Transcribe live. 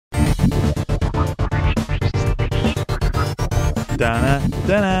Da-na,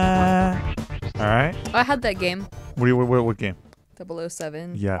 da-na. All right. I had that game. What game?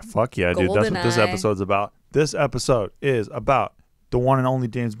 007. Yeah, fuck yeah, dude. That's what this episode's about. This episode is about the one and only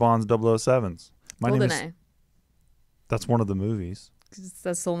James Bond's 007s. My name is... That's one of the movies.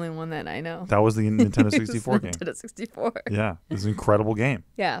 That's the only one that I know. That was the Nintendo 64 game. Nintendo 64. Yeah, it's an incredible game.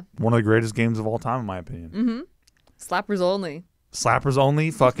 Yeah. One of the greatest games of all time, in my opinion. Mm-hmm. Slappers only. Slappers only?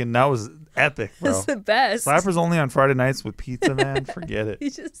 Fucking, that was epic, bro. It's the best. Slappers only on Friday nights with pizza, man. Forget it. You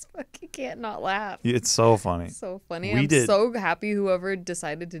just fucking can't not laugh. It's so funny. It's so funny. I'm so happy whoever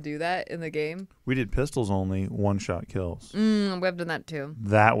decided to do that in the game. We did pistols only, one-shot kills. We've done that too.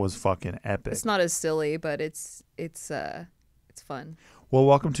 That was fucking epic. It's not as silly, but it's fun. Well,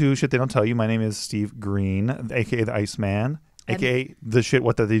 welcome to Shit They Don't Tell You. My name is Steve Green, a.k.a. the Iceman, a.k.a. the Shit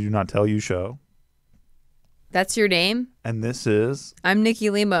What That They Do Not Tell You show. That's your name? And this is... I'm Nikki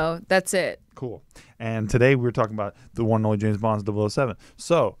Limo. That's it. Cool. And today we're talking about the one and only James Bond's 007.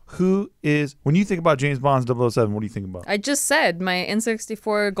 So, when you think about James Bond's 007, what do you think about? I just said my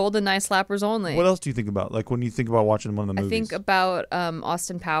N64 GoldenEye slappers only. What else do you think about? Like when you think about watching one of the movies? I think about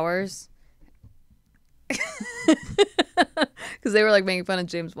Austin Powers. Because they were like making fun of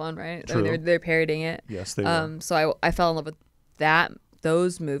James Bond, right? True. I mean, they're parodying it. Yes, they were. So I fell in love with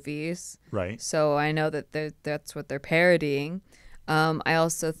those movies. Right. So I know that that's what they're parodying. I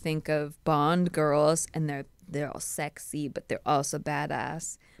also think of Bond girls, and they're all sexy, but they're also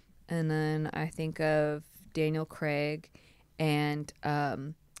badass. And then I think of Daniel Craig and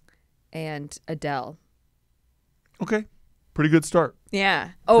Adele. Okay. Pretty good start.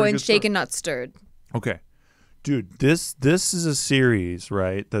 Yeah. Oh, and Shaken Not Stirred. Okay. Dude, this is a series,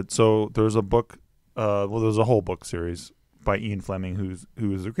 right? So there's a book, there's a whole book series by Ian Fleming,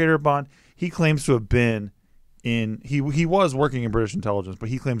 who is the creator of Bond. He claims to have been he was working in British intelligence, but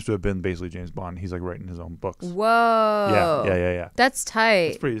he claims to have been basically James Bond. He's like writing his own books. Whoa. Yeah. That's tight.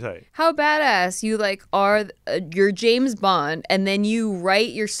 It's pretty tight. How badass. You you're James Bond, and then you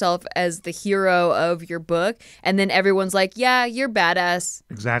write yourself as the hero of your book, and then everyone's like, yeah, you're badass.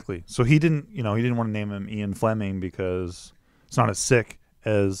 Exactly. So he didn't want to name him Ian Fleming because it's not as sick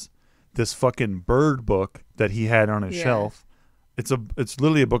as this fucking bird book that he had on his shelf. It's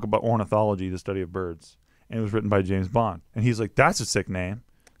literally a book about ornithology, the study of birds. And it was written by James Bond. And he's like, that's a sick name.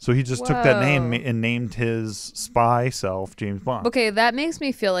 So he just took that name and named his spy self James Bond. Okay, that makes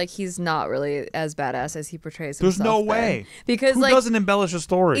me feel like he's not really as badass as he portrays himself. There's no way. Because who doesn't embellish a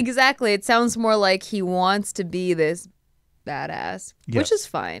story? Exactly. It sounds more like he wants to be this badass, which is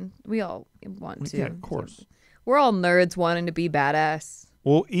fine. We all want to. Yeah, of course. We're all nerds wanting to be badass.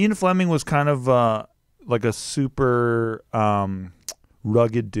 Well, Ian Fleming was kind of like a super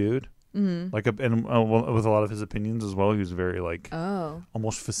rugged dude. Mm-hmm. With a lot of his opinions as well. He was very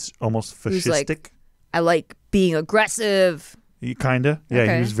almost fascistic. Like, I like being aggressive. Kinda, yeah.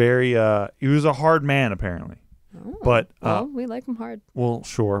 Okay. He was very he was a hard man apparently. Oh, but we like him hard. Well,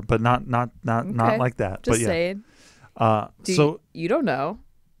 sure, but not like that. Just but, yeah. saying. You don't know.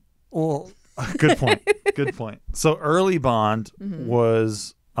 Well, good point. Good point. So early Bond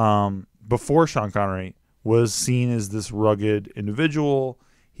was before Sean Connery was seen as this rugged individual.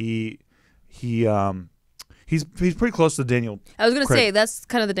 He's pretty close to Daniel. I was gonna say that's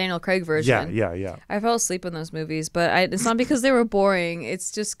kind of the Daniel Craig version. Yeah. I fell asleep in those movies, but it's not because they were boring.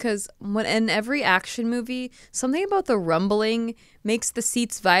 It's just because in every action movie, something about the rumbling makes the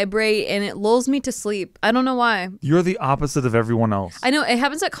seats vibrate and it lulls me to sleep. I don't know why. You're the opposite of everyone else. I know it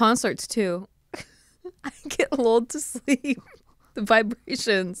happens at concerts too. I get lulled to sleep. The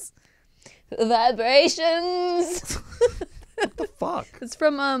vibrations. The vibrations. What the fuck? It's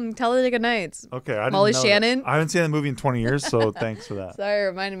from Talladega Nights. Okay, I didn't Molly know Shannon. That. I haven't seen that movie in 20 years, so thanks for that. Sorry, it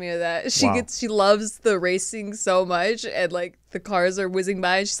reminded me of that. She loves the racing so much, and like the cars are whizzing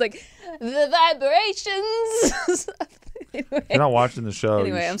by, and she's like, the vibrations. Anyway. You're not watching the show.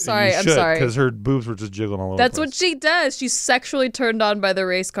 Anyway, I'm sorry. Because her boobs were just jiggling all over. That's what she does. She's sexually turned on by the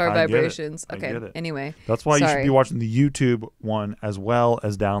race car vibrations. Okay. I get it. Anyway. That's why you should be watching the YouTube one as well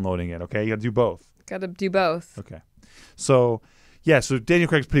as downloading it. Okay, you got to do both. Got to do both. Okay. So Daniel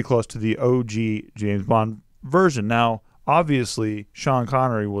Craig's pretty close to the OG James Bond version. Now, obviously, Sean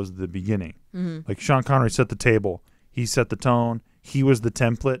Connery was the beginning. Mm-hmm. Like Sean Connery set the table. He set the tone. He was the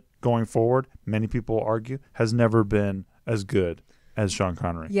template going forward. Many people argue has never been as good as Sean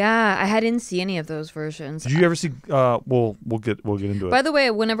Connery. Yeah, I didn't see any of those versions. Did you ever see? We'll get into it. By the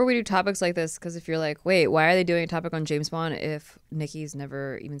way, whenever we do topics like this, because if you're like, wait, why are they doing a topic on James Bond if Nikki's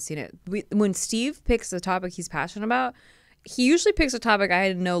never even seen it? When Steve picks a topic he's passionate about, he usually picks a topic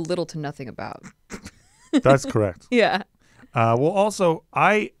I know little to nothing about. That's correct. Yeah. Well, also,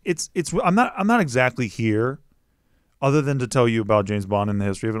 I'm not exactly here other than to tell you about James Bond and the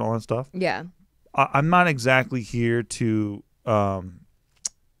history of it and all that stuff. Yeah. I'm not exactly here to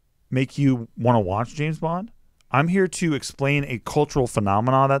make you want to watch James Bond. I'm here to explain a cultural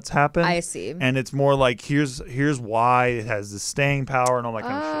phenomenon that's happened. I see. And it's more like here's why it has this staying power and all that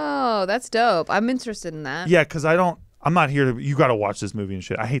kind of shit. Oh, that's dope. I'm interested in that. Yeah, because I'm not here to. You got to watch this movie and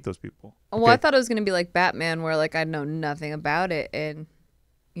shit. I hate those people. Well, I thought it was gonna be like Batman, where like I know nothing about it, and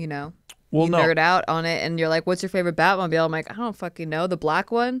you know, well, you nerd out on it, and you're like, "What's your favorite Batmobile?" I'm like, "I don't fucking know. The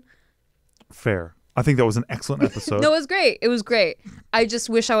black one." Fair. I think that was an excellent episode. No, it was great. It was great. I just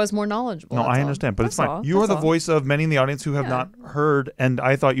wish I was more knowledgeable. No, I understand, but it's fine. You are the voice of many in the audience who have not heard, and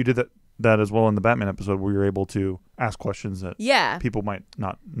I thought you did that as well in the Batman episode, where you're able to ask questions that people might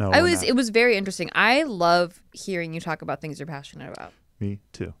not know. It was very interesting. I love hearing you talk about things you're passionate about. Me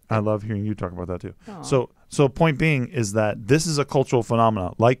too. I love hearing you talk about that too. Aww. So point being is that this is a cultural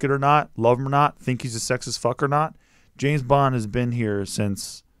phenomenon. Like it or not, love him or not, think he's a sexist fuck or not, James Bond has been here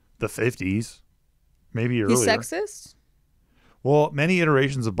since the 50s, maybe earlier. He's sexist? Well, many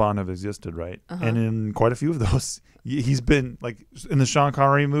iterations of Bond have existed, right? And in quite a few of those, he's been like in the Sean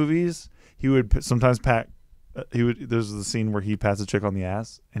Connery movies. He would sometimes pat. There's the scene where he pats a chick on the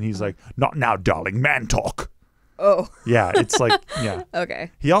ass, and he's like, "Not now, darling, man talk." Oh. Yeah, it's like yeah.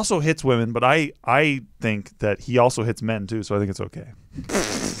 Okay. He also hits women, but I think that he also hits men too, so I think it's okay.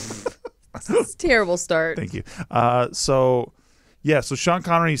 It's a terrible start. Thank you. So Sean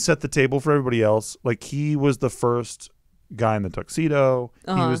Connery set the table for everybody else. Like he was the first guy in the tuxedo.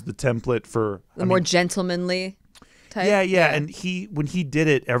 He was the template for the more gentlemanly type. Yeah. And when he did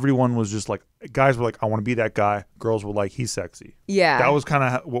it, everyone was just like, guys were like, I want to be that guy. Girls were like, he's sexy. Yeah. That was kind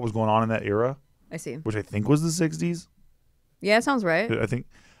of what was going on in that era. I see. Which I think was the 60s. Yeah, it sounds right. I think.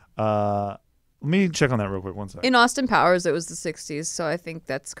 Let me check on that real quick. 1 second. In Austin Powers, it was the 60s, so I think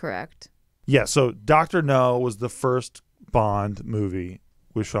that's correct. Yeah, so Dr. No was the first Bond movie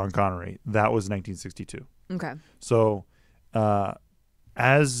with Sean Connery. That was 1962. Okay. So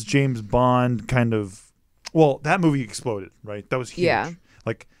as James Bond that movie exploded, right? That was huge. Yeah.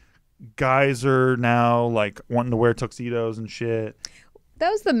 Like guys are now like wanting to wear tuxedos and shit. That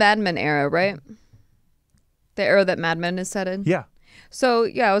was the Mad Men era, right? The era that Mad Men is set in? Yeah. So,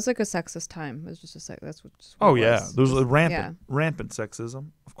 yeah, it was like a sexist time. It was just like, that's what it was. There was a rampant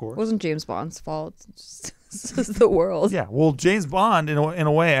sexism, of course. It wasn't James Bond's fault. It's just the world. Yeah, well, James Bond, in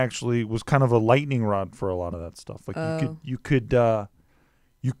a way, actually, was kind of a lightning rod for a lot of that stuff. Like, you could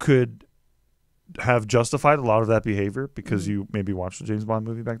have justified a lot of that behavior because you maybe watched a James Bond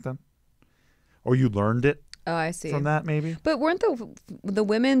movie back then. Or you learned it. Oh, I see. From that, maybe. But weren't the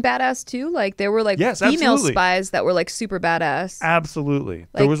women badass too? Like there were like female absolutely. spies that were like super badass. Absolutely, like,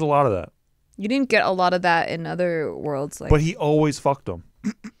 there was a lot of that. You didn't get a lot of that in other worlds, like. But he always fucked them.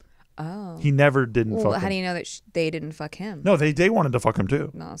 Oh. He never didn't fuck them. How do you know that they didn't fuck him? No, they wanted to fuck him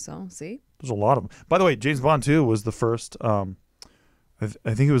too. No, so see. There's a lot of them. By the way, James Bond 2 was the first. I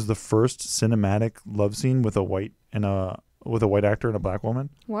think it was the first cinematic love scene with a white actor and a black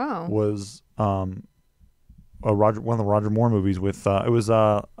woman. Wow. Was one of the Roger Moore movies with it was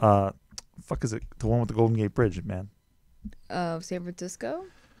fuck is it, the one with the Golden Gate Bridge, man? San Francisco?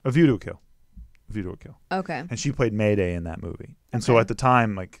 A View to a Kill. Okay. And she played Mayday in that movie. And so at the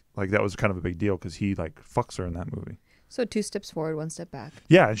time like that was kind of a big deal because he like fucks her in that movie. So 2 steps forward, 1 step back.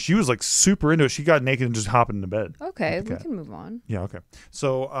 Yeah, and she was like super into it. She got naked and just hopped into bed. Okay, we can move on. Yeah, okay.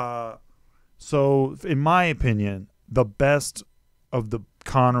 So in my opinion, the best of the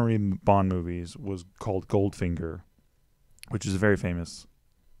Connery Bond movies was called Goldfinger, which is very famous.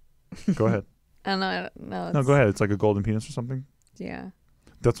 Go ahead. No, go ahead. It's like a golden penis or something. Yeah.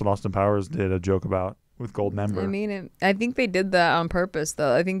 That's what Austin Powers did a joke about with Goldmember. I mean, I think they did that on purpose,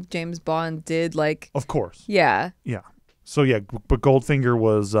 though. I think James Bond did like. Of course. Yeah. Yeah. So yeah, but Goldfinger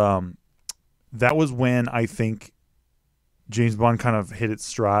was that was when I think James Bond kind of hit its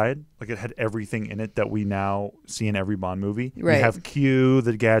stride. Like it had everything in it that we now see in every Bond movie. Right. You have Q,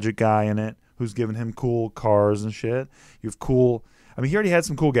 the gadget guy in it, who's giving him cool cars and shit. You have cool. I mean, he already had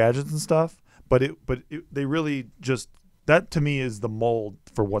some cool gadgets and stuff, but they really just that to me is the mold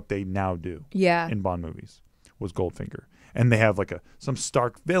for what they now do. Yeah. In Bond movies was Goldfinger, and they have like some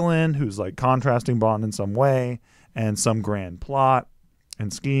stark villain who's like contrasting Bond in some way, and some grand plot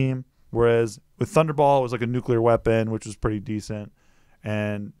and scheme. Whereas with Thunderball, it was like a nuclear weapon, which was pretty decent.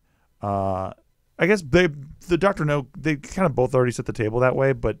 And I guess the Dr. No, they kind of both already set the table that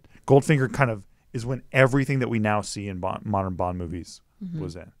way. But Goldfinger kind of is when everything that we now see in modern Bond movies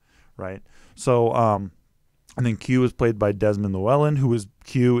was in, right? So, and then Q was played by Desmond Llewellyn, who was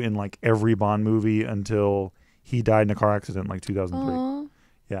Q in like every Bond movie until he died in a car accident in like 2003. Aww.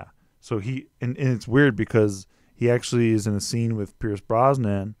 Yeah. So and it's weird because He actually is in a scene with Pierce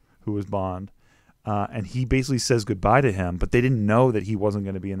Brosnan, who was Bond, and he basically says goodbye to him, but they didn't know that he wasn't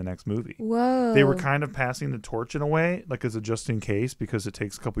going to be in the next movie. Whoa. They were kind of passing the torch in a way, like as a just in case, because it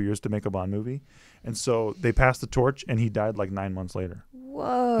takes a couple years to make a Bond movie. And so they passed the torch, and he died like 9 months later.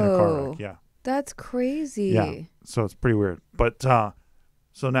 Whoa. In a car wreck, yeah. That's crazy. Yeah, so it's pretty weird. But so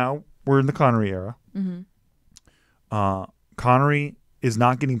now we're in the Connery era. Mm-hmm. Connery is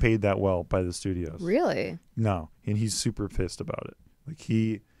not getting paid that well by the studios. Really? No, and he's super pissed about it.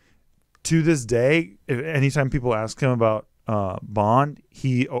 Like to this day, anytime people ask him about Bond,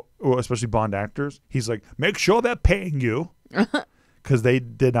 especially Bond actors, he's like, make sure they're paying you, because they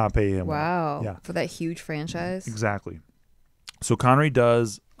did not pay him. Wow. Well. Yeah, for that huge franchise. Exactly. So Connery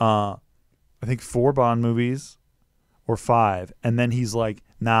does, I think 4 Bond movies or 5, and then he's like,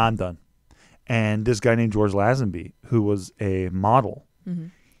 nah, I'm done. And this guy named George Lazenby, who was a model. Mm-hmm.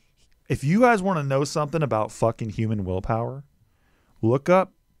 If you guys want to know something about fucking human willpower, look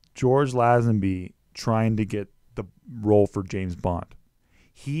up George Lazenby trying to get the role for James Bond.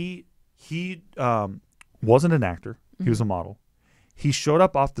 He wasn't an actor. He was a model. He showed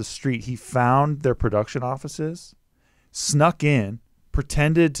up off the street. He found their production offices, snuck in,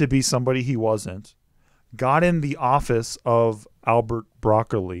 pretended to be somebody he wasn't, got in the office of Albert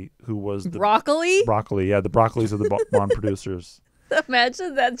Broccoli, who was the Broccoli? Broccoli, yeah, the Broccolis of the Bond producers.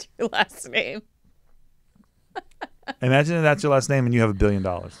 Imagine that's your last name. Imagine that's your last name and you have $1 billion.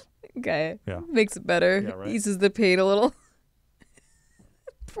 Okay. Yeah. Makes it better. Yeah, right. Eases the pain a little.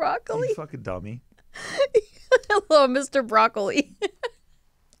 Broccoli? You fucking dummy. Hello, Mr. Broccoli.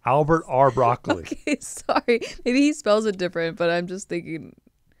 Albert R. Broccoli. Okay, sorry. Maybe he spells it different, but I'm just thinking,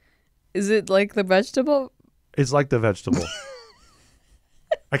 is it like the vegetable? It's like the vegetable.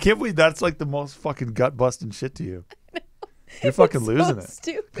 I can't believe that's like the most fucking gut busting shit to you. You're fucking losing it.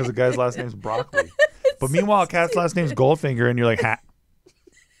 Because the guy's last name's Broccoli. But meanwhile, Kat's last name's Goldfinger, and you're like, ha.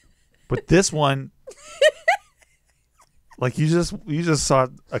 But this one, like you just saw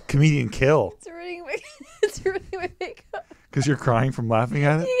a comedian kill. It's ruining my makeup. Because you're crying from laughing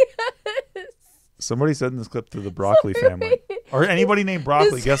at it? Yes. Somebody said in this clip to the Broccoli family. Or anybody named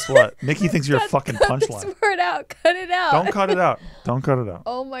Broccoli, guess what? Nikki thinks you're a fucking punchline. Cut this word out. Cut it out. Don't cut it out. Don't cut it out.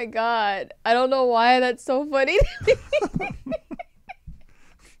 Oh my God. I don't know why that's so funny.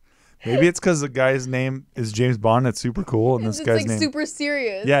 Maybe it's because the guy's name is James Bond. That's super cool. And this it's guy's like name. super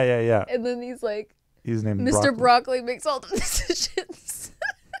serious. Yeah. And then he's like, he's named Mr. Broccoli makes all the decisions.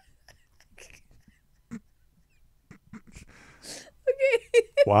 Okay.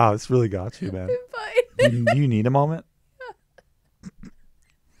 Wow, this really got you, man. I'm fine. You need a moment?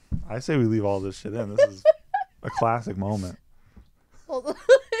 I say we leave all this shit in. This is a classic moment. Hold on.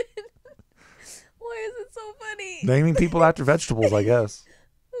 Why is it so funny? Naming people after vegetables, I guess.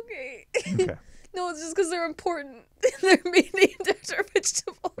 Okay. Okay. No, it's just because they're important. They're being named after a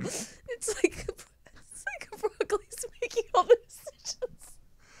vegetable. It's like broccoli's making all the decisions.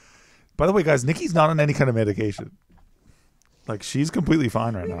 By the way, guys, Nikki's not on any kind of medication. Like, she's completely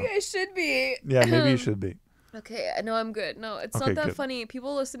fine right now. Maybe I should be. Yeah, maybe you should be. Okay, I know I'm good. No, it's Okay, not that good. funny.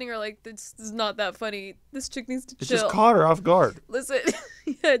 People listening are like, this is not that funny. This chick needs to It chill. just caught her off guard. Listen,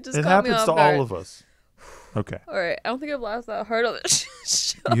 yeah, it just It caught me happens off to guard. all of us. Okay. All right, I don't think I've laughed that hard on this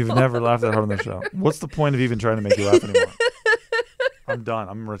show. You've never laughed that hard on the show. What's the point of even trying to make you laugh anymore? I'm done.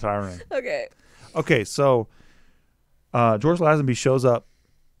 I'm retiring. Okay. Okay, so George Lazenby shows up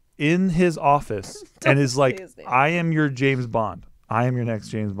in his office and is like, his name. I am your James Bond. I am your next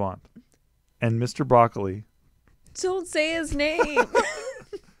James Bond. And Mr. Broccoli, Don't say his name.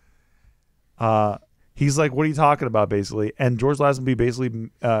 he's like, what are you talking about, basically? And George Lazenby basically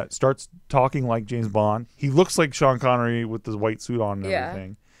starts talking like James Bond. He looks like Sean Connery with his white suit on and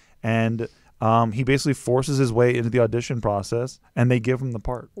everything. And he basically forces his way into the audition process, and they give him the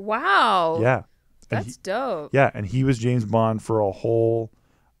part. Wow. Yeah. And That's dope. Yeah, and he was James Bond for a whole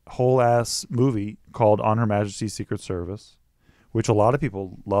ass movie called On Her Majesty's Secret Service, which a lot of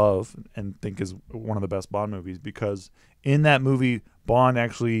people love and think is one of the best Bond movies, because in that movie, Bond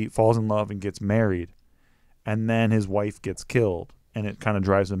actually falls in love and gets married, and then his wife gets killed, and it kind of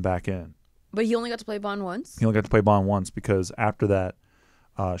drives him back in. But he only got to play Bond once? He only got to play Bond once, because after that,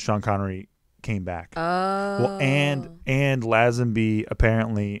 Sean Connery came back. Oh. Well, and Lazenby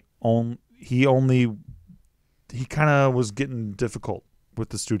apparently he kind of was getting difficult with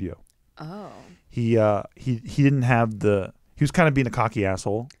the studio. Oh. He didn't have the. He was kind of being a cocky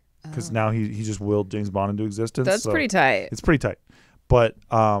asshole, because now he just willed James Bond into existence. That's pretty tight. It's pretty tight. But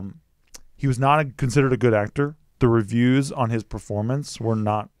he was not considered a good actor. The reviews on his performance were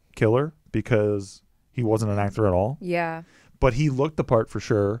not killer, because he wasn't an actor at all. Yeah. But he looked the part for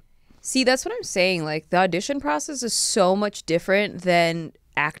sure. See, that's what I'm saying. Like, the audition process is so much different than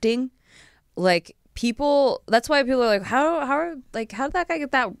acting. Like, that's why people are like, how did that guy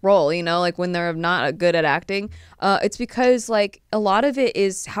get that role? You know, like when they're not good at acting. It's because like a lot of it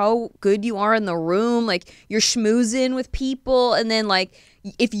is how good you are in the room. Like, you're schmoozing with people, and then like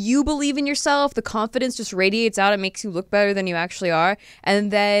if you believe in yourself, the confidence just radiates out. It makes you look better than you actually are. And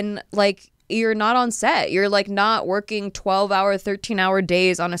then like, you're not on set. You're like not working 12-hour, 13-hour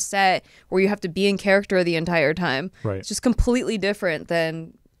days on a set where you have to be in character the entire time. Right. It's just completely different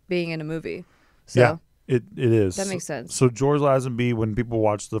than being in a movie. So yeah, it is. That makes sense. So George Lazenby, when people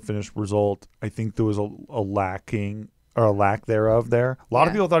watch the finished result, I think there was a lacking or a lack thereof there. A lot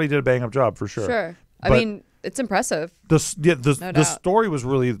of people thought he did a bang up job for sure. Sure. I But mean, it's impressive. The story was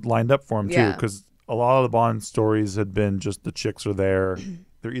really lined up for him too, because a lot of the Bond stories had been just the chicks are there.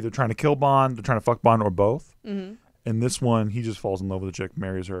 They're either trying to kill Bond, they're trying to fuck Bond, or both. Mm-hmm. And this one, he just falls in love with the chick,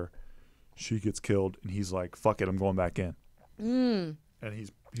 marries her. She gets killed, and he's like, fuck it, I'm going back in. And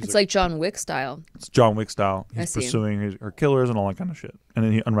he's it's like John Wick style. It's John Wick style. He's pursuing her killers and all that kind of shit. And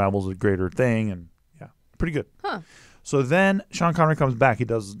then he unravels a greater thing, and yeah, pretty good. Huh. So then Sean Connery comes back. He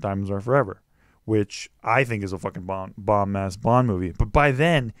does Diamonds Are Forever, which I think is a fucking bomb-ass Bond movie. But by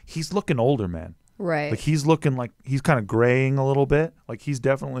then, he's looking older, man. Right. Like, he's looking like he's kind of graying a little bit. Like, he's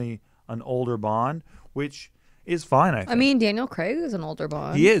definitely an older Bond, which is fine, I think. I mean, Daniel Craig is an older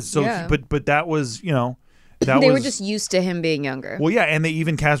Bond. He is. So, yeah. but that was, you know, they were just used to him being younger. Well, yeah, and they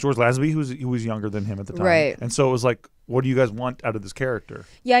even cast George Lazenby, who was younger than him at the time. Right. And so it was like, what do you guys want out of this character?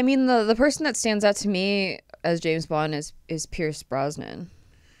 Yeah, I mean, the person that stands out to me as James Bond is Pierce Brosnan.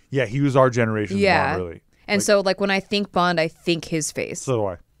 Yeah, he was our generation's Bond, really. And like, so, like, when I think Bond, I think his face. So do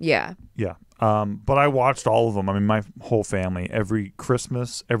I. Yeah. Yeah. But I watched all of them. I mean, my whole family, every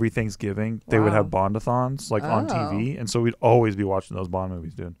Christmas, every Thanksgiving, they would have Bondathons, like, on TV. And so we'd always be watching those Bond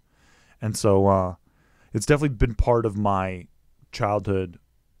movies, dude. And so it's definitely been part of my childhood,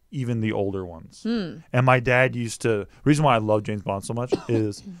 even the older ones. And my dad used to... The reason why I love James Bond so much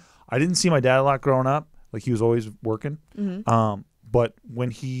is I didn't see my dad a lot growing up. Like, he was always working. But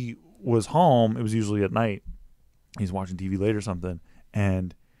when he was home, it was usually at night. He's watching TV late or something.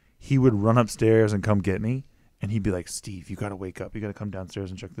 And he would run upstairs and come get me. And he'd be like, Steve, you got to wake up. You got to come downstairs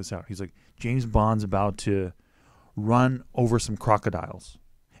and check this out. He's like, James Bond's about to run over some crocodiles.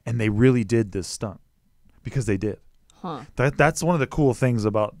 And they really did this stunt. Because they did. Huh. That's one of the cool things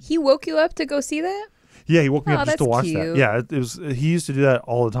about... He woke you up to go see that? Yeah, he woke me up just to watch cute. that. Yeah, it was. He used to do that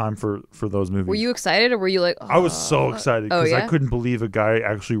all the time for those movies. Were you excited, or were you like... Oh. I was so excited because I couldn't believe a guy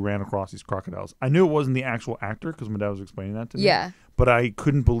actually ran across these crocodiles. I knew it wasn't the actual actor because my dad was explaining that to me. Yeah. But I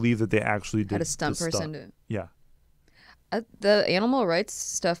couldn't believe that they actually did had a stunt person do. Yeah. The animal rights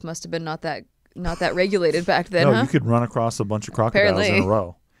stuff must have been not that regulated back then, No, huh? you could run across a bunch of crocodiles in a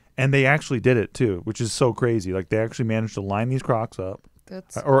row. And they actually did it too, which is so crazy. Like, they actually managed to line these crocs up.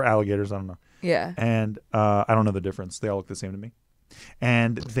 Or alligators, I don't know. Yeah. And I don't know the difference. They all look the same to me.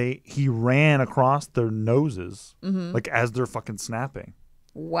 And he ran across their noses like as they're fucking snapping.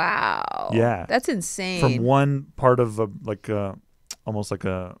 Wow. Yeah. That's insane. From one part of almost like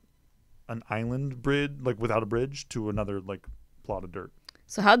an island bridge, like without a bridge, to another like plot of dirt.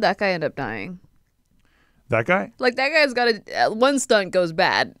 So how'd that guy end up dying? That guy? Like, that guy's got one stunt goes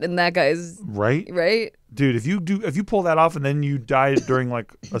bad, and that guy's right. Dude, if you pull that off and then you die during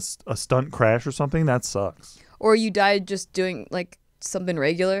like a stunt crash or something, that sucks. Or you died just doing like something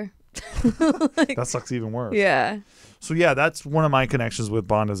regular. That sucks even worse. Yeah. So yeah, that's one of my connections with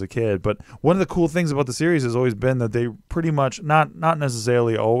Bond as a kid. But one of the cool things about the series has always been that they pretty much not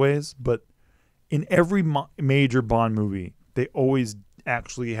necessarily always, but in every major Bond movie, they always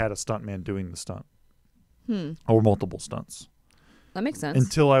actually had a stuntman doing the stunt. Or multiple stunts. That makes sense.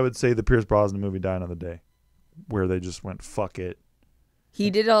 Until I would say the Pierce Brosnan movie Die Another Day, where they just went, fuck it. He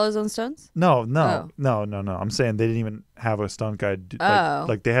did all his own stunts? No. I'm saying they didn't even have a stunt guy.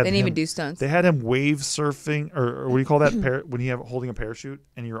 Like they didn't even do stunts. They had him wave surfing, or what do you call that? When you have holding a parachute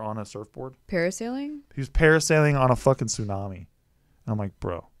and you're on a surfboard. Parasailing? He was parasailing on a fucking tsunami. And I'm like,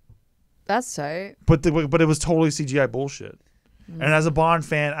 bro. That's tight. But it was totally CGI bullshit. And as a Bond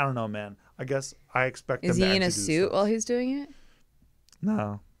fan, I don't know, man. I guess I expect him to Is he in a suit while he's doing it?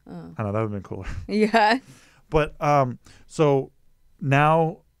 No. Oh. I know, that would have been cooler. Yeah. But so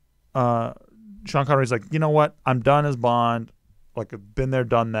now Sean Connery's like, you know what? I'm done as Bond. Like, I've been there,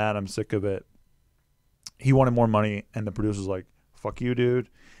 done that. I'm sick of it. He wanted more money, and the producer's like, fuck you, dude.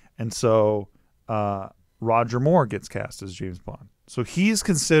 And so Roger Moore gets cast as James Bond. So he's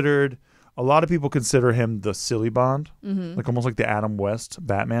considered... A lot of people consider him the silly Bond, like almost like the Adam West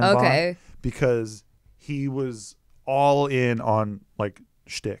Batman Bond, because he was all in on like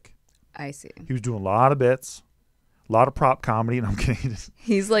shtick. I see. He was doing a lot of bits, a lot of prop comedy, and I'm kidding.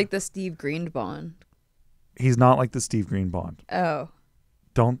 He's like the Steve Green Bond. He's not like the Steve Green Bond. Oh.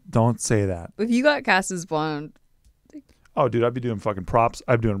 Don't say that. If you got cast as Bond. Oh, dude, I'd be doing fucking props.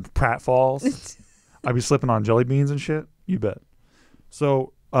 I'd be doing pratfalls. I'd be slipping on jelly beans and shit. You bet.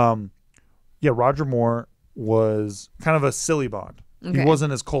 So, yeah, Roger Moore was kind of a silly Bond. Okay. He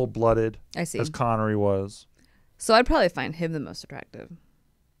wasn't as cold-blooded as Connery was. So I'd probably find him the most attractive.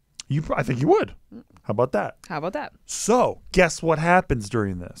 I think you would. How about that? How about that? So, guess what happens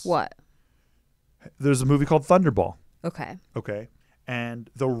during this? What? There's a movie called Thunderball. Okay. Okay. And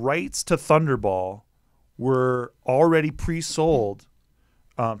the rights to Thunderball were already pre-sold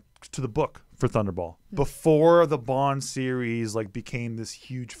to the book for Thunderball before the Bond series like became this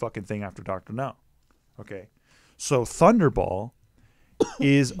huge fucking thing after Dr. No. Okay. So Thunderball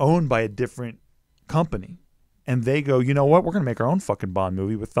is owned by a different company. And they go, you know what? We're going to make our own fucking Bond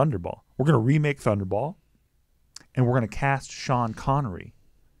movie with Thunderball. We're going to remake Thunderball. And we're going to cast Sean Connery.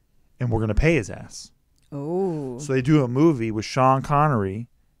 And we're going to pay his ass. Oh. So they do a movie with Sean Connery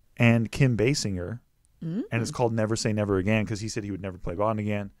and Kim Basinger. And it's called Never Say Never Again because he said he would never play Bond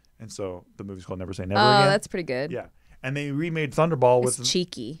again. And so the movie's called Never Say Never Again. Oh, that's pretty good. Yeah. And they remade Thunderball with... It's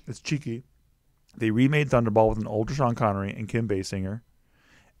cheeky. It's cheeky. They remade Thunderball with an older Sean Connery and Kim Basinger.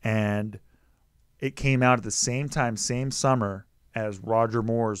 And it came out at the same time, same summer, as Roger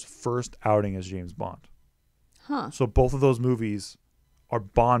Moore's first outing as James Bond. Huh. So both of those movies are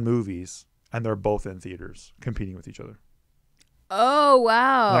Bond movies, and they're both in theaters competing with each other. Oh,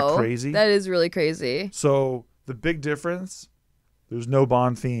 wow. Isn't that crazy? That is really crazy. So the big difference, there's no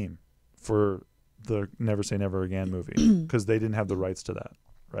Bond theme for the Never Say Never Again movie because they didn't have the rights to that,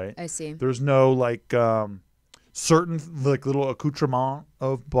 right? I see. There's no like certain like little accoutrement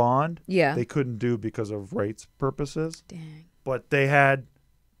of Bond. Yeah. They couldn't do because of rights purposes. Dang. But they had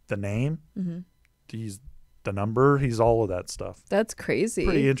the name. Mm-hmm. He's the number. He's all of that stuff. That's crazy.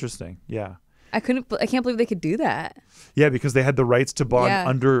 Pretty interesting. Yeah. I can't believe they could do that. Yeah, because they had the rights to Bond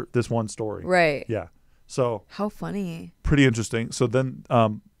under this one story. Right. Yeah. So how funny. Pretty interesting. So then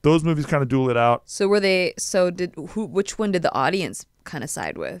those movies kind of duel it out. So were they which one did the audience kind of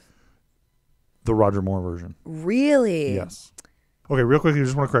side with? The Roger Moore version. Really? Yes. Okay, real quick, I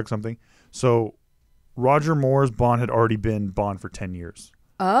just want to correct something. So Roger Moore's Bond had already been Bond for 10 years.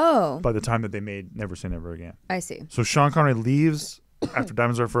 Oh. By the time that they made Never Say Never Again. I see. So Sean Connery leaves after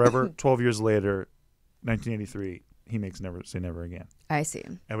Diamonds Are Forever. 12 years later, 1983, he makes Never Say Never Again. I see.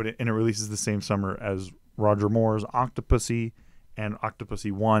 And it releases the same summer as Roger Moore's Octopussy and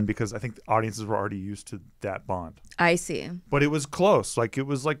Octopussy 1 because I think the audiences were already used to that Bond. I see. But it was close. Like it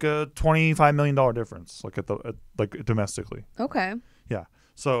was like a $25 million difference, like like domestically. Okay. Yeah.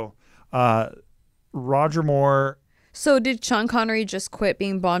 So Roger Moore. So did Sean Connery just quit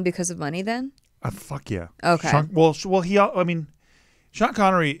being Bond because of money then? Fuck yeah. Okay. Sean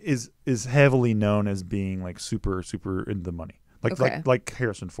Connery is heavily known as being like super into the money, like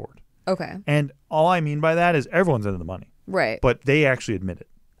Harrison Ford. Okay. And all I mean by that is everyone's into the money, right? But they actually admit it.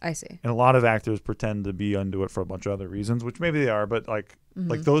 I see. And a lot of actors pretend to be into it for a bunch of other reasons, which maybe they are, but like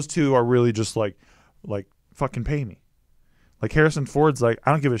those two are really just like fucking pay me. Like Harrison Ford's like,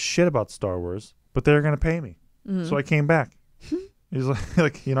 I don't give a shit about Star Wars, but they're gonna pay me, so I came back. He's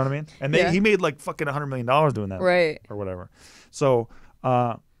like, you know what I mean? And he made like fucking $100 million doing that, right? Or whatever. So,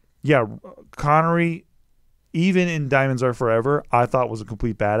 yeah, Connery, even in Diamonds Are Forever, I thought was a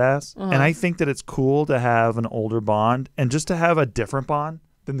complete badass, and I think that it's cool to have an older Bond and just to have a different Bond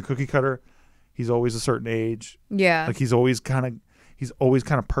than the cookie cutter. He's always a certain age. Yeah, like he's always kind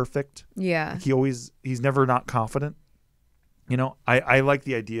of perfect. Yeah, like he's never not confident. You know, I like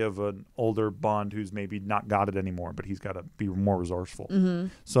the idea of an older Bond who's maybe not got it anymore, but he's got to be more resourceful.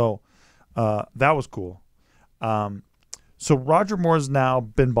 So that was cool. So Roger Moore's now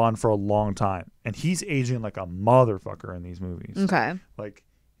been Bond for a long time, and he's aging like a motherfucker in these movies. Okay. Like,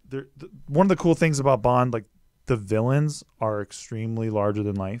 one of the cool things about Bond, like the villains are extremely larger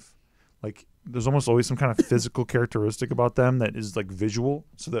than life. Like, there's almost always some kind of physical characteristic about them that is like visual,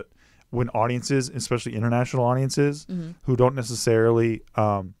 so that when audiences, especially international audiences, who don't necessarily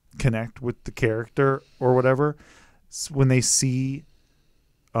connect with the character or whatever, when they see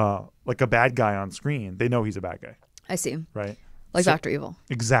like a bad guy on screen, they know he's a bad guy. I see. Right. Like Dr. Evil.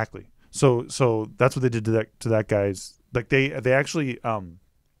 Exactly. So that's what they did to that guy's. Like they actually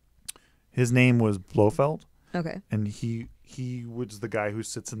his name was Blofeld. Okay. And he was the guy who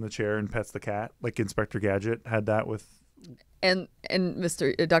sits in the chair and pets the cat. Like Inspector Gadget had that with. And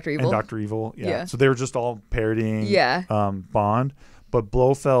Mr. Dr. Evil. And Dr. Evil. Yeah. So they were just all parodying. Yeah. Bond, but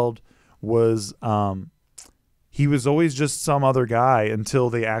Blofeld was he was always just some other guy until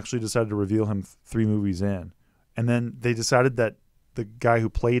they actually decided to reveal him 3 movies in. And then they decided that the guy who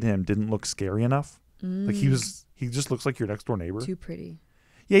played him didn't look scary enough. Like he just looks like your next door neighbor. Too pretty.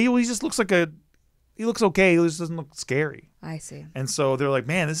 Yeah, he just looks like he looks okay. He just doesn't look scary. I see. And so they're like,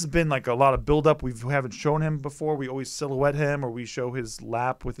 man, this has been like a lot of buildup. We haven't shown him before. We always silhouette him or we show his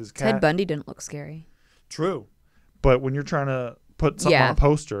lap with his cat. Ted Bundy didn't look scary. True. But when you're trying to put something on a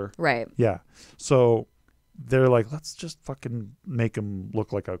poster. Right. Yeah. So they're like, let's just fucking make him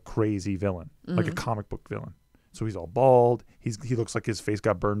look like a crazy villain, like a comic book villain. So he's all bald. He looks like his face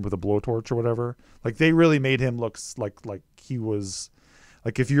got burned with a blowtorch or whatever. Like they really made him look like he was,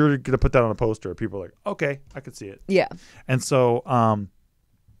 like if you're gonna put that on a poster, people are like, okay, I could see it. Yeah. And so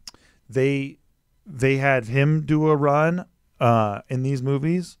they had him do a run in these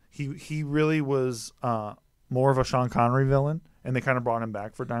movies. He really was more of a Sean Connery villain, and they kind of brought him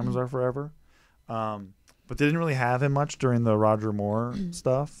back for Diamonds Are Forever. But they didn't really have him much during the Roger Moore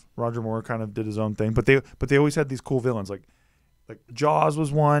stuff. Roger Moore kind of did his own thing, but they always had these cool villains. Like Jaws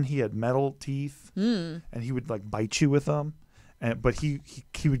was one. He had metal teeth, and he would like bite you with them. But he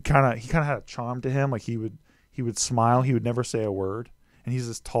kind of had a charm to him. Like he would smile. He would never say a word. And he's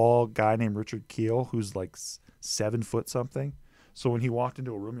this tall guy named Richard Kiel who's like 7 foot something. So when he walked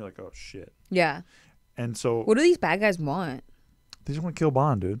into a room, you're like, oh shit. Yeah. And so what do these bad guys want? They just want to kill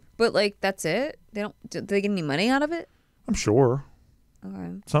Bond, dude. But like that's it? Do they get any money out of it? I'm sure.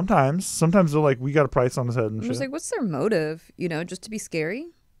 Okay. Sometimes they're like, we got a price on his head and I'm shit. just like, what's their motive? Just to be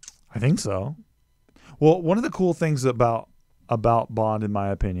scary? I think so. Well, one of the cool things about Bond, in my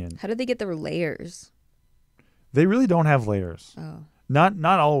opinion, how did they get their layers? They really don't have layers. Oh.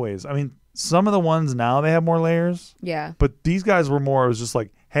 Not always. I mean, some of the ones now they have more layers. Yeah. But these guys were more. It was just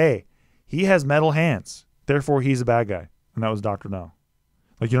like, hey, he has metal hands, therefore he's a bad guy, and that was Dr. No.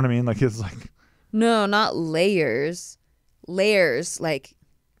 Like, you know what I mean? Like it's like. No, not layers. Layers, like.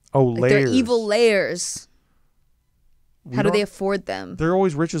 Oh, like layers. they're evil layers. How do they afford them? They're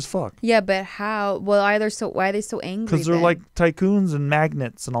always rich as fuck. Yeah, but how? Well, why are they so angry? Because they're like tycoons and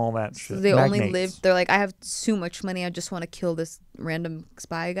magnates and all that shit. So they Magnates. only live. They're like, I have so much money. I just want to kill this random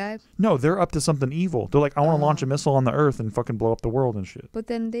spy guy. No, they're up to something evil. They're like, I want to launch a missile on the Earth and fucking blow up the world and shit. But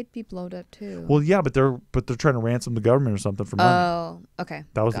then they'd be blown up too. Well, yeah, but they're trying to ransom the government or something for money. Oh, okay.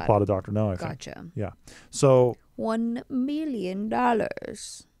 That was the plot of Dr. No, I think. Gotcha. Yeah. So $1 million.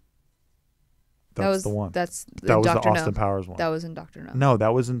 That's the one. That was the Austin No. Powers one. That was in Dr. No. No,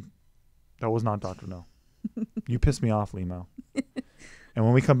 that was not Dr. No. You pissed me off, Limo. And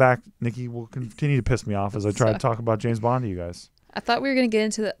when we come back, Nikki will continue to piss me off as I try to talk about James Bond to you guys. I thought we were going to get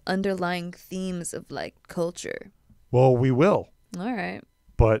into the underlying themes of like culture. Well, we will. All right.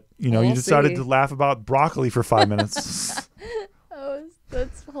 But, you We'll decided see. to laugh about broccoli for 5 minutes. Oh,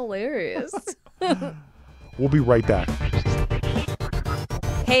 that's hilarious. We'll be right back.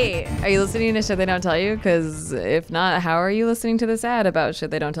 Hey, are you listening to Shit They Don't Tell You? Because if not, how are you listening to this ad about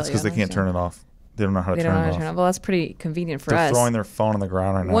Shit They Don't Tell It's You? because they can't turn it off. They don't know how to They turn don't know it how to turn it off. off. Well, that's pretty convenient for They're us. throwing their phone on the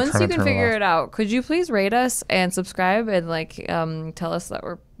ground right now. Once trying you to can turn figure it it out, could you please rate us and subscribe and like tell us that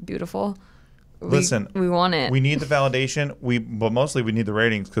we're beautiful? Listen, we want it. We need the validation. But mostly we need the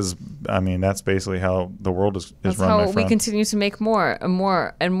ratings because I mean that's basically how the world is That's run. how My we friend. continue to make more and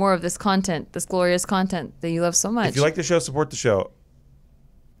more and more of this content, this glorious content that you love so much. If you like the show, support the show.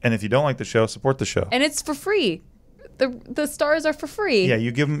 And if you don't like the show, support the show. And it's for free. The stars are for free. Yeah,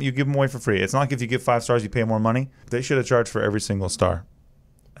 you give them away for free. It's not like if you give 5 stars, you pay more money. They should have charged for every single star.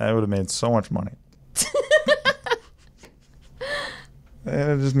 I would have made so much money.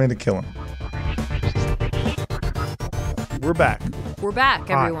 It just made a killing. We're back. We're back,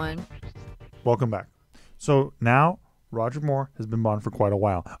 Hi. everyone. Welcome back. So now Roger Moore has been Bond for quite a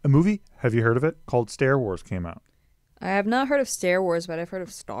while. A movie, have you heard of it, called Star Wars came out. I have not heard of Star Wars, but I've heard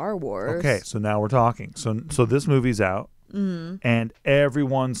of Star Wars. Okay, so now we're talking. So this movie's out, and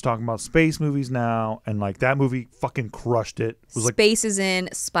everyone's talking about space movies now, and like that movie fucking crushed it. It was like Space is in,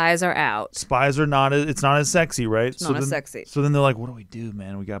 spies are out. spies are not. It's not as sexy, right? It's not as sexy. So then they're like, "What do we do,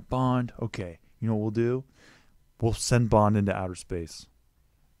 man? We got Bond. Okay, you know what we'll do? We'll send Bond into outer space."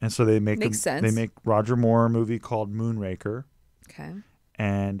 And so they make Makes sense. They make Roger Moore a movie called Moonraker, Okay.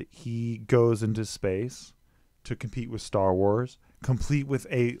 and he goes into space to compete with Star Wars, complete with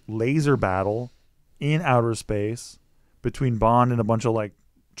a laser battle in outer space between Bond and a bunch of like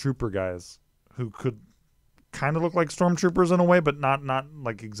trooper guys who could kind of look like stormtroopers in a way, but not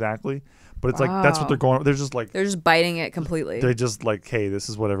like exactly. But it's like that's what Wow. they're going. They're just like They're just biting it completely. they're just like, hey, this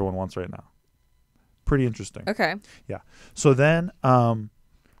is what everyone wants right now. Pretty interesting. Okay. Yeah. So then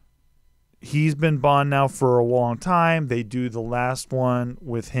he's been Bond now for a long time. They do the last one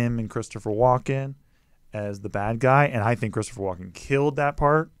with him and Christopher Walken. as the bad guy, and I think Christopher Walken killed that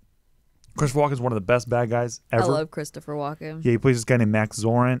part. Christopher Walken is one of the best bad guys ever. I love Christopher Walken. Yeah, he plays this guy named Max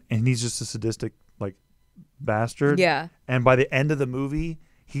Zorin, and he's just a sadistic like bastard. Yeah. And by the end of the movie,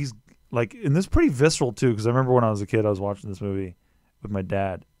 he's like, and this is pretty visceral too, because I remember when I was a kid, I was watching this movie with my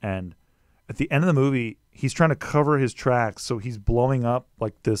dad, and at the end of the movie, he's trying to cover his tracks, so he's blowing up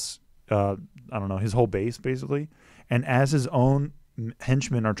like this, I don't know, his whole base basically. And as his own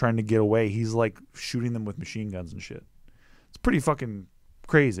henchmen are trying to get away, he's like shooting them with machine guns and shit. It's pretty fucking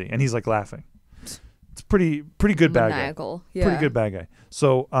crazy, and he's like laughing. It's pretty good bad guy. Yeah. Pretty good bad guy.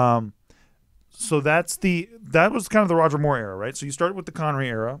 So so that was kind of the Roger Moore era, right? So you started with the Connery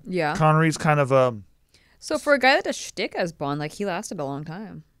era. Yeah. Connery's kind of So for a guy that does shtick as Bond, like he lasted a long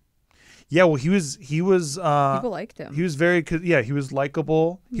time. yeah, well he was People liked him. he was very he was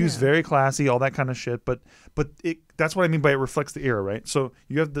likable. He was very classy, all that kind of shit, but that's what I mean by it reflects the era, right? So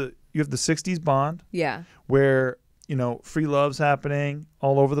you have the 60s Bond. Yeah. Where, you know, free love's happening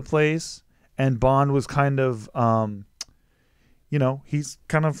all over the place, and Bond was kind of you know, he's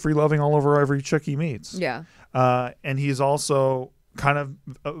kind of free loving all over every chick he meets. Yeah. And he's also kind of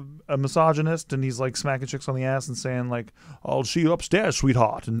a misogynist, and he's like smacking chicks on the ass and saying like, "I'll see you upstairs,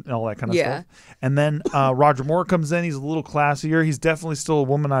 sweetheart," and all that kind of stuff. And then Roger Moore comes in. He's a little classier. He's definitely still a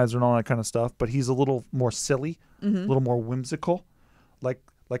womanizer and all that kind of stuff, but he's a little more silly, a little more whimsical, like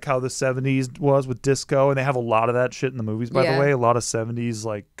how the 70s was with disco. And they have a lot of that shit in the movies, by the way. A lot of 70s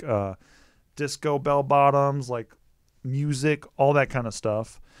like disco bell bottoms, like music, all that kind of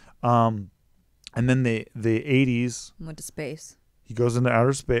stuff. And then the 80s, Went to space. he goes into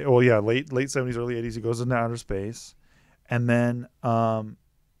outer space. Well, yeah, late 70s, early 80s, he goes into outer space. And then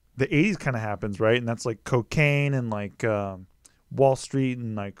the 80s kind of happens, right? And that's like cocaine and like Wall Street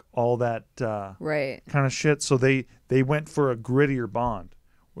and like all that Right. kind of shit. So they went for a grittier Bond.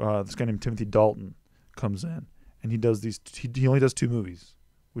 This guy named Timothy Dalton comes in, and he does these. He only does 2 movies,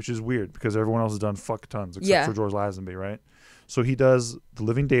 which is weird because everyone else has done fuck tons except for George Lazenby, right? So he does The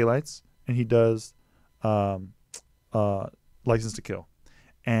Living Daylights, and he does License to Kill,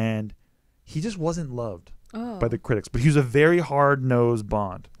 and he just wasn't loved by the critics. But he was a very hard-nosed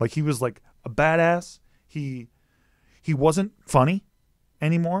Bond. Like he was like a badass. He wasn't funny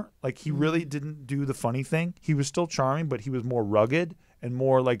anymore. Like he really didn't do the funny thing. He was still charming, but he was more rugged and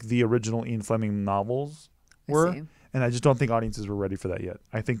more like the original Ian Fleming novels were. And I just don't think audiences were ready for that yet.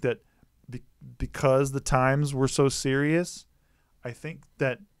 I think that because the times were so serious, I think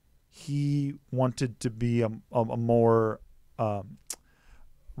that he wanted to be a more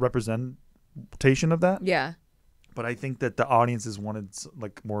representation of that. Yeah. But I think that the audiences wanted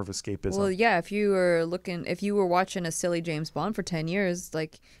like more of escapism. Well, yeah. If you were watching a silly James Bond for 10 years,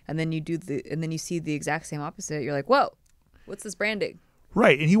 like, and then you see the exact same opposite, you're like, whoa, what's this branding?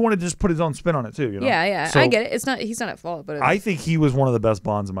 Right, and he wanted to just put his own spin on it too. You know? Yeah. So I get it. He's not at fault, but I think he was one of the best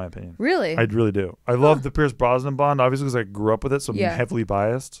Bonds in my opinion. Really, I really do. I love the Pierce Brosnan Bond, obviously because I grew up with it, so I'm heavily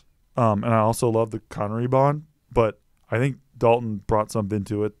biased. And I also love the Connery Bond, but I think Dalton brought something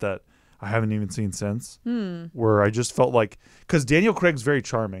to it that I haven't even seen since. Where I just felt like, because Daniel Craig's very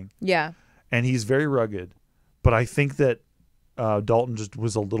charming, and he's very rugged, but I think that Dalton just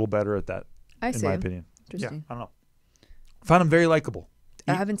was a little better at that. In my opinion. Interesting. Yeah, I don't know. Found him very likable.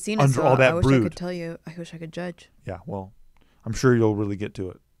 I haven't seen it, under so all that I wish brood. I could tell you. I wish I could judge. Yeah, well, I'm sure you'll really get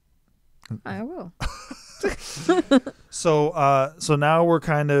to it. I will. So now we're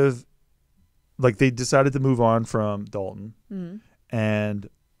kind of like, they decided to move on from Dalton, and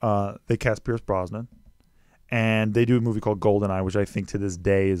they cast Pierce Brosnan, and they do a movie called GoldenEye, which I think to this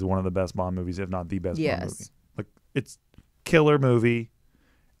day is one of the best Bond movies, if not the best Bond movie. Like, it's killer movie,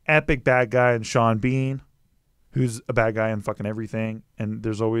 epic bad guy, and Sean Bean, who's a bad guy in fucking everything. And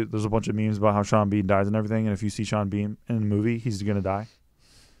there's a bunch of memes about how Sean Bean dies and everything. And if you see Sean Bean in a movie, he's gonna die.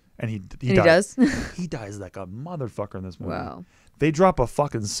 And he does. He dies like a motherfucker in this movie. Wow. They drop a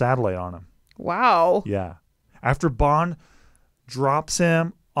fucking satellite on him. Wow. Yeah. After Bond drops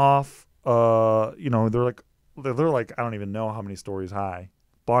him off, you know, they're like I don't even know how many stories high.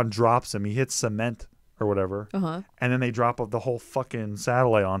 Bond drops him. He hits cement or whatever. And then they drop the whole fucking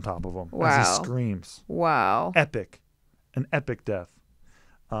satellite on top of him as he screams. Wow. Epic. An epic death.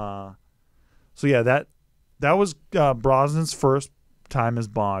 So yeah, that was Brosnan's first time as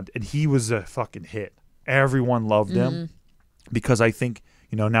Bond, and he was a fucking hit. Everyone loved him because I think,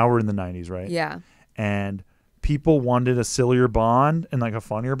 you know, now we're in the 90s, right? Yeah. And people wanted a sillier Bond and like a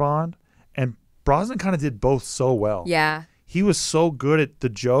funnier Bond, and Brosnan kind of did both so well. Yeah. He was so good at the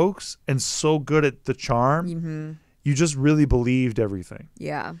jokes and so good at the charm. You just really believed everything.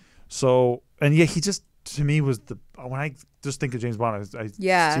 Yeah. So, and yeah, he just to me was when I just think of James Bond, I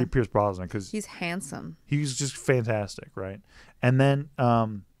see Pierce Brosnan because he's handsome. He's just fantastic, right? And then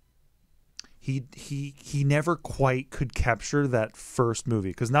he never quite could capture that first movie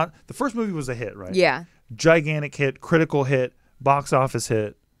because the first movie was a hit, right? Yeah, gigantic hit, critical hit, box office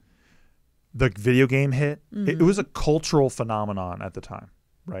hit, the video game hit. Mm-hmm. It was a cultural phenomenon at the time,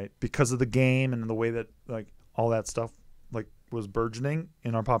 right? Because of the game and the way that like all that stuff like was burgeoning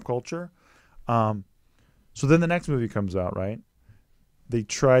in our pop culture. So then the next movie comes out, right? They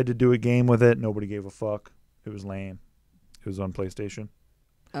tried to do a game with it. Nobody gave a fuck. It was lame. It was on PlayStation.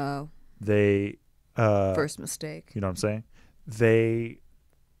 Oh. They first mistake. You know what I'm saying? They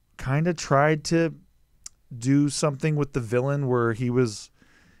kind of tried to do something with the villain where he was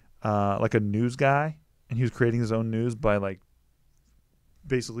like a news guy and he was creating his own news by like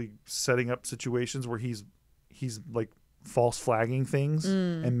basically setting up situations where he's like false flagging things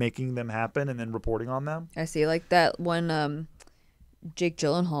and making them happen and then reporting on them. I see, like that one Jake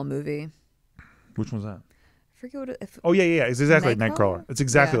Gyllenhaal movie. Which one's that? I forget what it, oh yeah, it's exactly like Nightcrawler. It's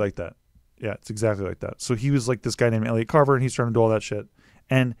exactly like that. Yeah, it's exactly like that. So he was like this guy named Elliot Carver and he's trying to do all that shit.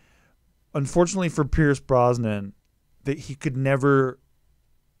 And unfortunately for Pierce Brosnan, that he could never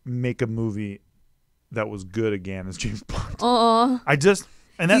make a movie that was good again as James Bond.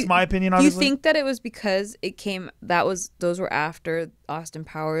 And that's my opinion, obviously. Do you think that it was because those were after Austin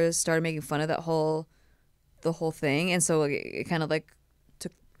Powers started making fun of the whole thing, and so like, it kind of like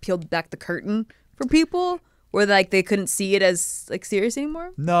peeled back the curtain for people, where like they couldn't see it as like serious anymore?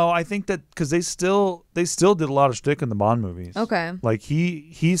 No, I think that because they still did a lot of shtick in the Bond movies. Okay. Like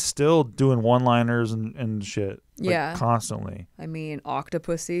he's still doing one-liners and shit. Like, constantly. I mean,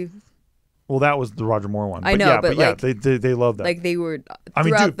 Octopussy. Well, that was the Roger Moore one. I know, but like, they love that. Like they were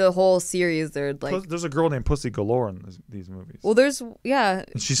throughout the whole series. They're like, there's a girl named Pussy Galore in these movies. Well, there's And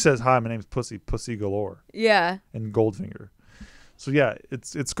she says, "Hi, my name's Pussy Galore." Yeah. And Goldfinger. So yeah,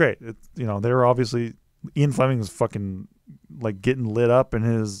 it's great. They were obviously Ian Fleming was fucking like getting lit up in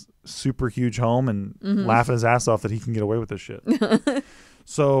his super huge home and laughing his ass off that he can get away with this shit.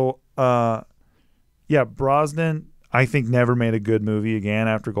 So Brosnan, I think, never made a good movie again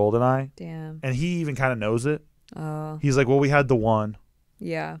after GoldenEye. Damn. And he even kind of knows it. Oh. He's like, well, we had the one.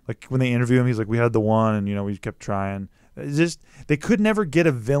 Yeah. Like when they interview him, he's like, we had the one, and we kept trying. It's just they could never get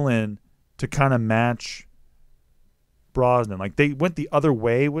a villain to kind of match Brosnan. Like they went the other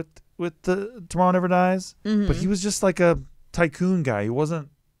way with the Tomorrow Never Dies, but he was just like a tycoon guy. He wasn't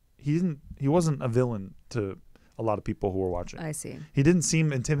a villain to a lot of people who were watching. I see. He didn't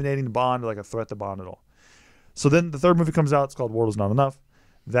seem intimidating to Bond or like a threat to Bond at all. So then the third movie comes out. It's called War Was Not Enough.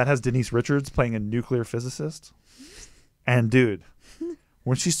 That has Denise Richards playing a nuclear physicist. And dude,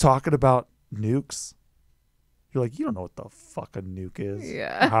 when she's talking about nukes, you're like, you don't know what the fuck a nuke is.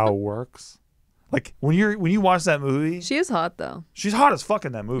 Yeah. How it works. Like when you watch that movie, she is hot though. She's hot as fuck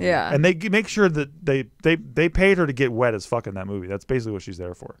in that movie. Yeah. And they make sure that they paid her to get wet as fuck in that movie. That's basically what she's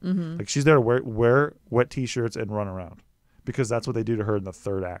there for. Like she's there to wear wet t-shirts and run around. Because that's what they do to her in the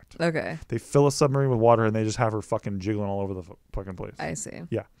third act. Okay. They fill a submarine with water and they just have her fucking jiggling all over the fucking place. I see.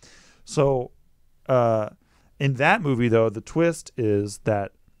 Yeah. So in that movie, though, the twist is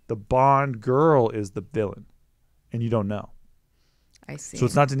that the Bond girl is the villain. And you don't know. I see. So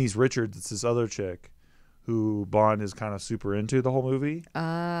it's not Denise Richards. It's this other chick who Bond is kind of super into the whole movie.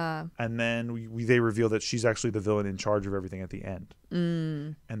 And then they reveal that she's actually the villain in charge of everything at the end.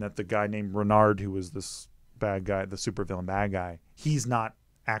 And that the guy named Renard, who was this bad guy, the super villain bad guy, he's not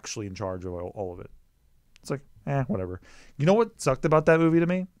actually in charge of all of it. It's like, whatever. You know what sucked about that movie to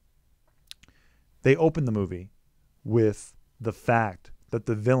me? They opened the movie with the fact that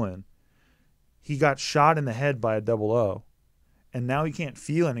the villain, he got shot in the head by a 00, and now he can't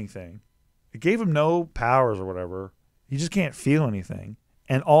feel anything. It gave him no powers or whatever. He just can't feel anything.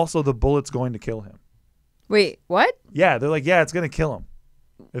 And also the bullet's going to kill him. Wait, what? Yeah, they're like, it's going to kill him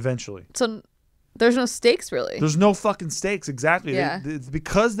eventually. So there's no stakes, really. There's no fucking stakes, exactly. Yeah.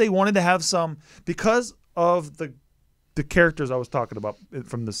 Because they wanted to have because of the characters I was talking about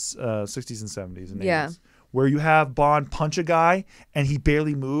from the 60s and 70s and 80s, where you have Bond punch a guy and he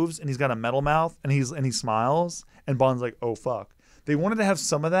barely moves and he's got a metal mouth and he smiles and Bond's like, oh fuck. They wanted to have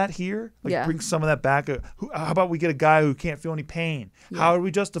some of that here, bring some of that back. How about we get a guy who can't feel any pain? Yeah. How do we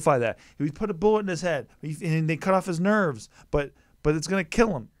justify that? We put a bullet in his head and they cut off his nerves, but it's gonna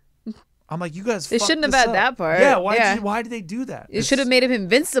kill him. I'm like, you guys. They shouldn't have had that part. Yeah, why did they do that? It should have made him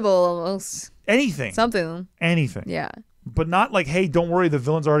invincible almost. Anything. Something. Anything. Yeah. But not like, hey, don't worry, the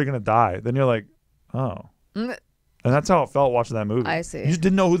villain's already gonna die. Then you're like, oh. And that's how it felt watching that movie. I see. You just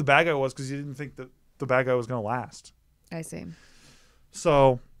didn't know who the bad guy was because you didn't think that the bad guy was gonna last. I see.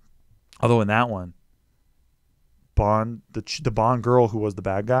 So, although in that one, Bond, the Bond girl who was the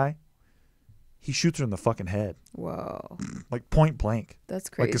bad guy, he shoots her in the fucking head. Whoa. Like point blank. That's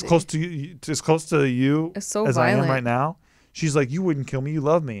crazy. Like as close to you It's so as violent. I am right now. She's like, you wouldn't kill me, you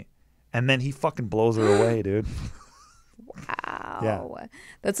love me. And then he fucking blows her away, dude. Wow. Yeah.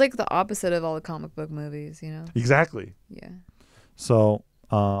 That's like the opposite of all the comic book movies, you know? Exactly. Yeah. So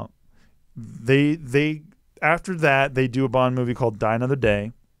they after that they do a Bond movie called Die Another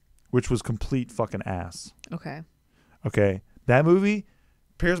Day, which was complete fucking ass. Okay. That movie,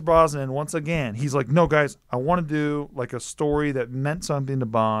 Pierce Brosnan, once again, he's like, no guys, I want to do like a story that meant something to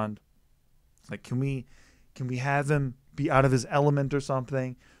Bond. Like, can we have him be out of his element or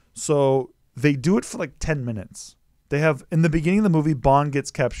something? So they do it for like 10 minutes. They have, in the beginning of the movie, Bond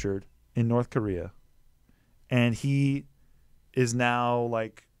gets captured in North Korea. And he is now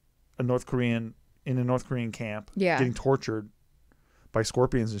like in a North Korean camp, getting tortured by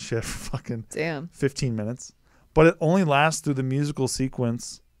scorpions and shit for fucking 15 minutes. But it only lasts through the musical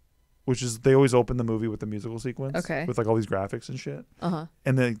sequence, which is, they always open the movie with the musical sequence. Okay. With like all these graphics and shit. Uh-huh.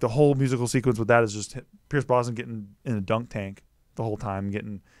 And the whole musical sequence with that is just Pierce Brosnan getting in a dunk tank the whole time,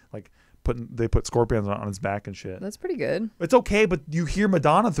 getting like they put scorpions on his back and shit. That's pretty good. It's okay, but you hear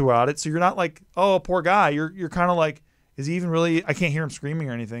Madonna throughout it, so you're not like, oh, poor guy. You're kind of like, is he even really? I can't hear him screaming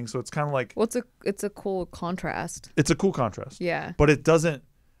or anything, so it's kind of like. Well, it's a cool contrast. It's a cool contrast. Yeah. But it doesn't.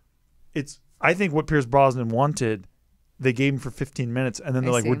 I think what Pierce Brosnan wanted, they gave him for 15 minutes, and then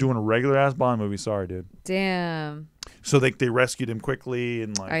they're like, we're doing a regular ass Bond movie. Sorry, dude. Damn. So they rescued him quickly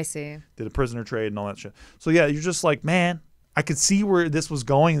and like. I see. Did a prisoner trade and all that shit. So yeah, you're just like, man, I could see where this was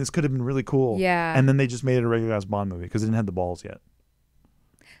going. This could have been really cool. Yeah. And then they just made it a regular ass Bond movie because it didn't have the balls yet.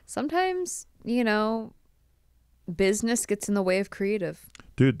 Sometimes, business gets in the way of creative.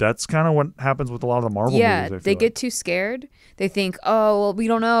 Dude, that's kind of what happens with a lot of the Marvel movies. Yeah, they get too scared. They think, oh, well, we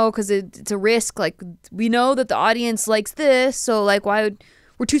don't know because it's a risk. Like, we know that the audience likes this, so like,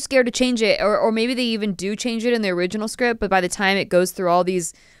 we're too scared to change it. Or maybe they even do change it in the original script, but by the time it goes through all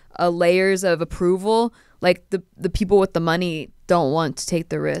these layers of approval, like the people with the money don't want to take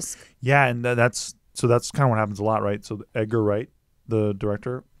the risk. Yeah, and that's kind of what happens a lot, right? So Edgar Wright, the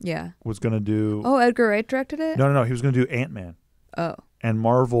director, was going to do... Oh, Edgar Wright directed it? No. He was going to do Ant-Man. Oh. And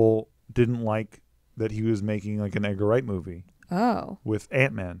Marvel didn't like that he was making like an Edgar Wright movie. Oh. With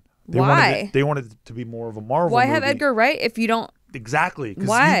Ant-Man. Why? They wanted it to be more of a Marvel Why movie. have Edgar Wright if you don't... Exactly.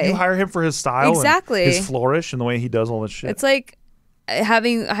 Why? You hire him for his style exactly. and his flourish and the way he does all this shit. It's like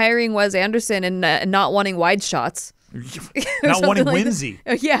hiring Wes Anderson and not wanting wide shots. Not wanting like whimsy.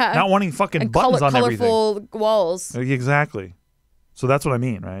 Yeah. Not wanting fucking and buttons on everything. Colorful walls. Exactly. So that's what I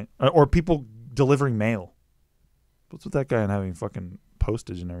mean, right? Or people delivering mail. What's with that guy and having fucking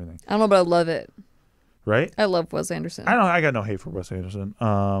postage and everything? I don't know, but I love it. Right? I love Wes Anderson. I got no hate for Wes Anderson.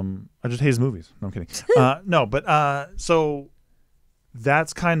 I just hate his movies. No, I'm kidding. No, but so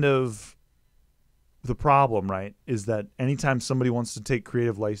that's kind of the problem, right? Is that anytime somebody wants to take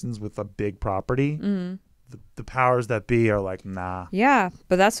creative license with a big property, the powers that be are like, nah. Yeah,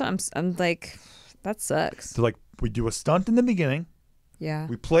 but that's what I'm like, that sucks. They're like, we do a stunt in the beginning. Yeah.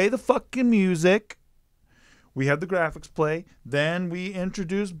 We play the fucking music. We have the graphics play. Then we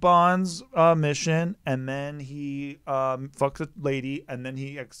introduce Bond's mission, and then he fucks a lady, and then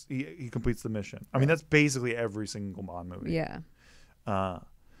he completes the mission. I mean, that's basically every single Bond movie. Yeah.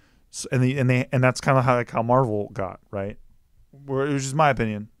 So, and that's kind of how Marvel got, right? Which is my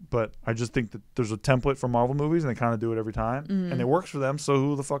opinion, but I just think that there's a template for Marvel movies, and they kind of do it every time, and it works for them. So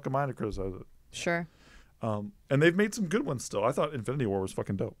who the fuck am I to criticize it? Sure. And they've made some good ones still. I thought Infinity War was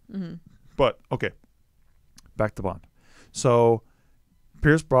fucking dope. But okay. Back to Bond. So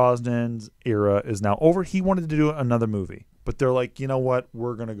Pierce Brosnan's era is now over. He wanted to do another movie, but they're like, you know what?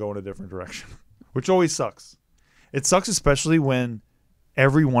 We're going to go in a different direction, which always sucks. It sucks, especially when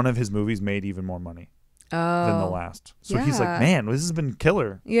every one of his movies made even more money than the last. So he's like, man, this has been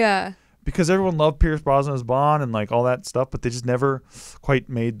killer. Yeah. Because everyone loved Pierce Brosnan as Bond and like all that stuff, but they just never quite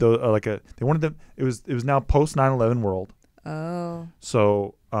made they wanted to, it was now post 9/11 world. Oh.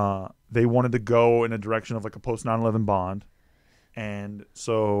 So, they wanted to go in a direction of like a post 9/11 Bond, and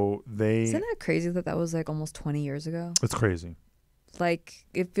so Isn't that crazy that was like almost 20 years ago? It's crazy. Like,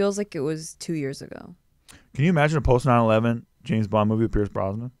 it feels like it was 2 years ago. Can you imagine a post 9/11 James Bond movie with Pierce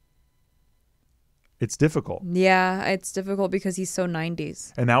Brosnan? It's difficult. Yeah, it's difficult because he's so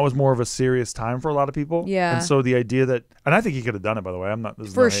 90s. And that was more of a serious time for a lot of people. Yeah. And so the idea that, and I think he could have done it, by the way. I'm not. This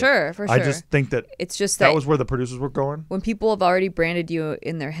is For not sure. I just think that it's just that was where the producers were going. When people have already branded you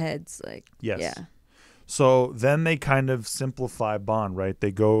in their heads, like, yes. Yeah. So then they kind of simplify Bond, right?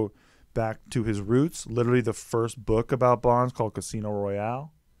 They go back to his roots. Literally, the first book about Bond is called Casino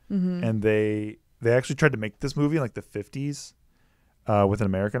Royale, and they they actually tried to make this movie in like the 50s with an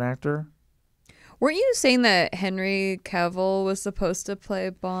American actor. Weren't you saying that Henry Cavill was supposed to play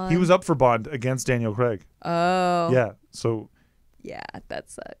Bond? He was up for Bond against Daniel Craig. Oh. Yeah, so Yeah, that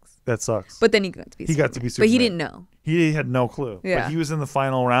sucks. that sucks. But then he got to be Superman. Superman. But he didn't know. He had no clue. Yeah. Like, he was in the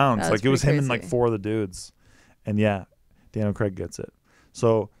final rounds. That was Like, it was him pretty and like crazy. 4 of the dudes. And yeah, Daniel Craig gets it.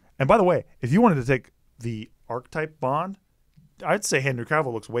 So, and by the way, if you wanted to take the archetype Bond, I'd say Henry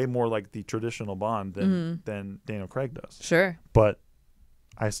Cavill looks way more like the traditional Bond than Daniel Craig does. Sure. But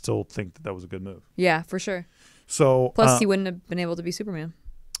I still think that was a good move. Yeah, for sure. So Plus, he wouldn't have been able to be Superman.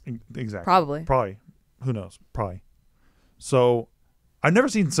 Exactly. Probably. Who knows? Probably. So I've never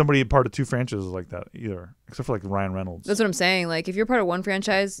seen somebody part of 2 franchises like that either, except for like Ryan Reynolds. That's what I'm saying. Like, if you're part of one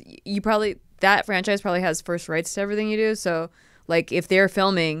franchise, that franchise probably has first rights to everything you do. So, like, if they're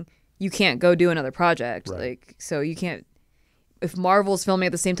filming, you can't go do another project. Right. Like, so you can't. If Marvel's filming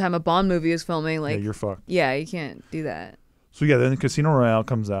at the same time a Bond movie is filming, like, Yeah, you're fucked. Yeah, you can't do that. So yeah, then Casino Royale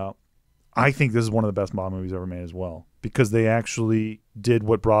comes out. I think this is one of the best Bond movies ever made as well, because they actually did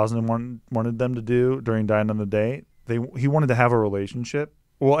what Brosnan wanted them to do during Die Another Day. He wanted to have a relationship.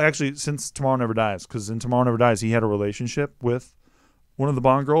 Well, actually, since Tomorrow Never Dies, because in Tomorrow Never Dies, he had a relationship with one of the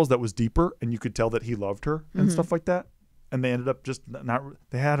Bond girls that was deeper, and you could tell that he loved her and stuff like that. And they ended up just not.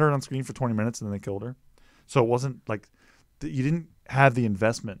 They had her on screen for 20 minutes, and then they killed her. So it wasn't like you didn't have the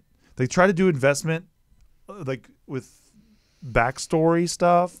investment. They tried to do investment like with backstory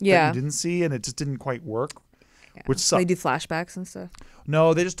stuff that you didn't see, and it just didn't quite work. Yeah. Which sucked. They do flashbacks and stuff.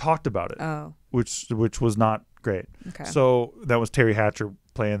 No, they just talked about it. Oh. Which was not great. Okay. So that was Terry Hatcher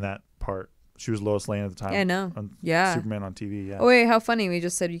playing that part. She was Lois Lane at the time. Yeah, I know. On Yeah. Superman on TV. Yeah. Oh wait, how funny! We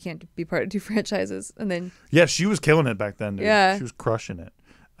just said you can't be part of 2 franchises, and then Yeah, she was killing it back then, dude. Yeah. She was crushing it.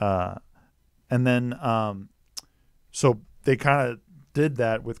 And then so they kind of did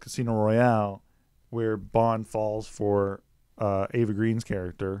that with Casino Royale, where Bond falls for Ava Green's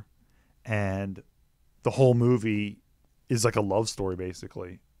character, and the whole movie is like a love story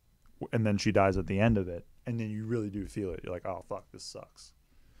basically, and then she dies at the end of it, and then you really do feel it. You're like, oh fuck, this sucks.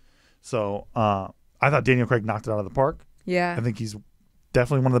 So I thought Daniel Craig knocked it out of the park. yeah, I think he's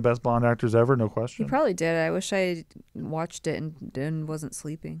definitely one of the best Bond actors ever, no question. he probably did. I wish I watched it and wasn't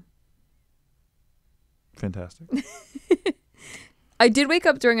sleeping. Fantastic. I did wake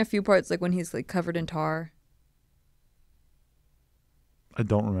up during a few parts, like when he's like covered in tar. I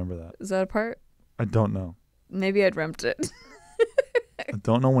don't remember that. Is that a part? I don't know. Maybe I dreamt it. I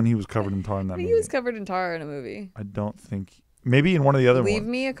don't know when he was covered in tar in that Maybe movie. he was covered in tar in a movie. I don't think. Maybe in one of the other Leave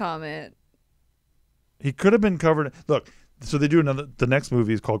ones. me a comment. He could have been covered. Look, so they do another. The next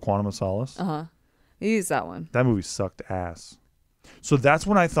movie is called Quantum of Solace. Use that one. That movie sucked ass. So that's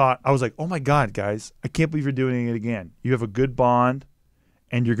when I thought, I was like, oh my God, guys, I can't believe you're doing it again. You have a good Bond,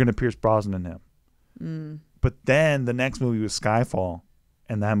 and you're going to Pierce Brosnan him. But then the next movie was Skyfall,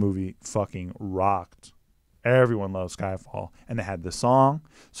 and that movie fucking rocked. Everyone loves Skyfall, and they had the song.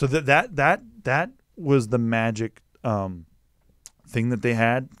 So that was the magic thing that they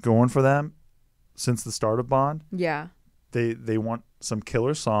had going for them since the start of Bond. Yeah. They want some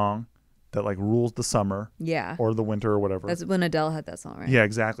killer song that like rules the summer Yeah. or the winter or whatever. That's when Adele had that song, right? Yeah,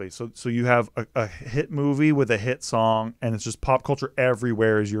 exactly. So you have a hit movie with a hit song, and it's just pop culture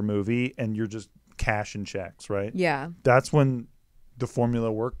everywhere is your movie, and you're just cashing checks, right? Yeah. That's when the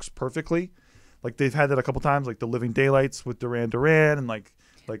formula works perfectly. Like they've had that a couple times, like The Living Daylights with Duran Duran, and like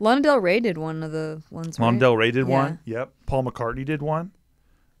Lana Del Rey did one of the ones, right? Lana Del Rey did Yeah. one. Yep. Paul McCartney did one.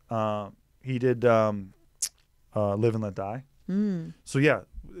 He did Live and Let Die. So yeah,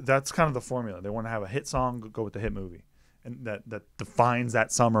 that's kind of the formula. They want to have a hit song, go with the hit movie, and that defines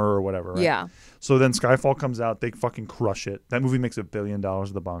that summer or whatever. Right? Yeah. So then Skyfall comes out, they fucking crush it. That movie makes $1 billion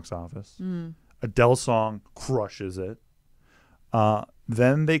at the box office. Adele song crushes it.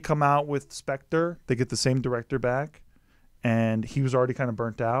 Then they come out with Spectre. They get the same director back, and he was already kind of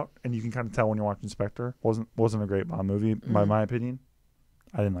burnt out, and you can kind of tell when you're watching Spectre. Wasn't a great Bond movie by my opinion.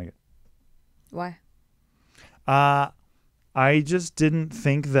 I didn't like it. Why? I just didn't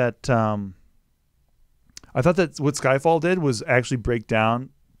think that. I thought that what Skyfall did was actually break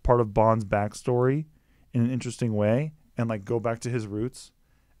down part of Bond's backstory in an interesting way and like go back to his roots.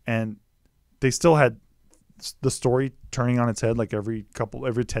 And they still had the story turning on its head like every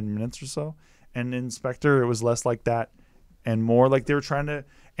 10 minutes or so. And in Spectre, it was less like that and more like they were trying to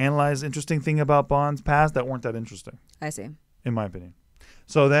analyze interesting thing about Bond's past that weren't that interesting. I see. In my opinion.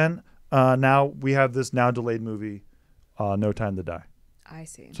 So then now we have this now delayed movie, No Time to Die. I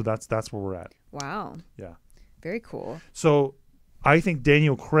see. So that's where we're at. Wow. Yeah. Very cool. So I think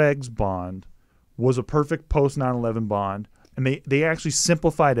Daniel Craig's Bond was a perfect post 9/11 Bond. And they actually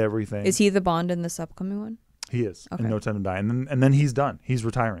simplified everything. Is he the Bond in this upcoming one? He is Okay. in No Time to Die, and then he's done. He's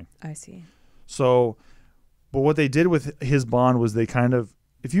retiring. I see. So, but what they did with his Bond was they kind of,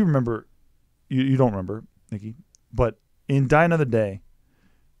 if you remember, you don't remember, Nikki, but in Die Another Day,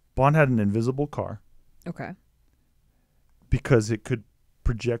 Bond had an invisible car. Okay. Because it could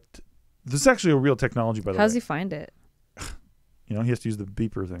project. This is actually a real technology, by the way. How does he find it? He has to use the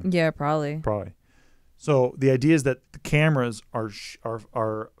beeper thing. Yeah, probably. So the idea is that the cameras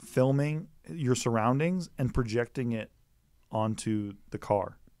are filming your surroundings and projecting it onto the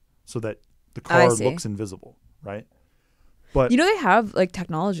car, so that the car looks invisible, right? But they have like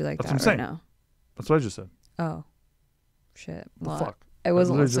technology like that's that what I'm saying. right now. That's what I just said. Oh, shit! Well, fuck. I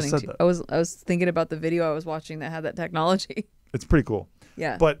wasn't literally just listening said to. that. I was thinking about the video I was watching that had that technology. It's pretty cool.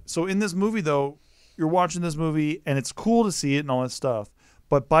 Yeah. But so in this movie, though, you're watching this movie and it's cool to see it and all that stuff.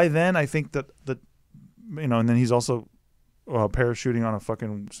 But by then, I think that and then he's also parachuting on a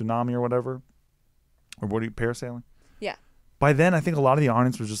fucking tsunami or whatever, or parasailing. Yeah. By then, I think a lot of the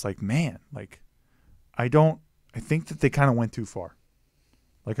audience was just like, man, like, I think that they kind of went too far.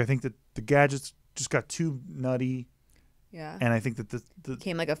 Like, I think that the gadgets just got too nutty. Yeah. And I think that the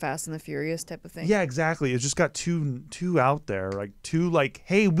came like a Fast and the Furious type of thing. Yeah, exactly. It just got too out there, like too like,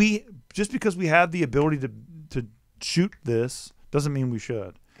 hey, just because we have the ability to shoot this doesn't mean we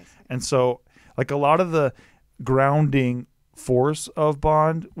should. And so, like, a lot of the grounding force of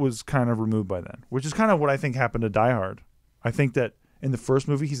Bond was kind of removed by then, which is kind of what I think happened to Die Hard. I think that in the first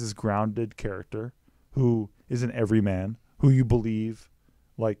movie, he's this grounded character who is an everyman, who you believe,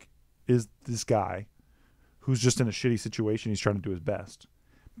 like, is this guy who's just in a shitty situation. He's trying to do his best.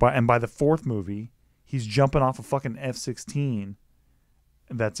 And by the fourth movie, he's jumping off a fucking F-16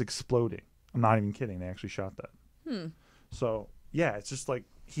 that's exploding. I'm not even kidding. They actually shot that. So, yeah, it's just like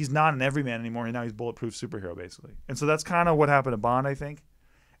he's not an everyman anymore. And now he's bulletproof superhero, basically. And so that's kind of what happened to Bond, I think.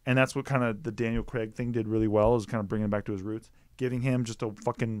 And that's what kind of the Daniel Craig thing did really well, is kind of bringing him back to his roots. Giving him just a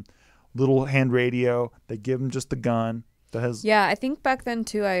fucking little hand radio. They give him just the gun. Yeah, I think back then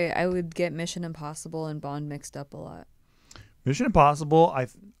too, I would get Mission Impossible and Bond mixed up a lot. Mission Impossible,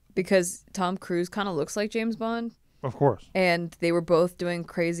 because Tom Cruise kind of looks like James Bond. Of course. And they were both doing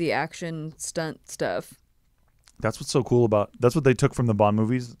crazy action stunt stuff. That's what's so cool that's what they took from the Bond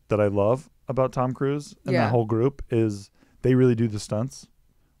movies that I love about Tom Cruise and that whole group, is they really do the stunts,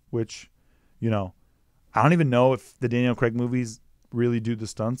 which, I don't even know if the Daniel Craig movies really do the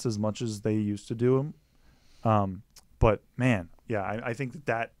stunts as much as they used to do them. But man, yeah, I think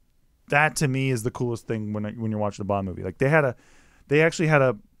that to me is the coolest thing when you're watching a Bond movie. Like they actually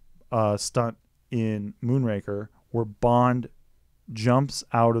had a stunt in Moonraker where Bond jumps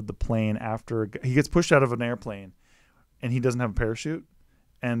out of the plane after he gets pushed out of an airplane, and he doesn't have a parachute,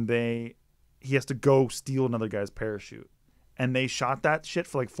 and he has to go steal another guy's parachute, and they shot that shit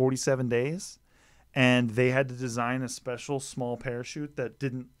for like 47 days, and they had to design a special small parachute that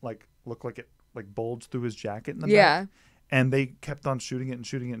didn't like look like it like bulged through his jacket in the back. And they kept on shooting it and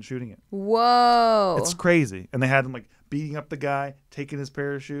shooting it and shooting it. Whoa. It's crazy. And they had him like beating up the guy, taking his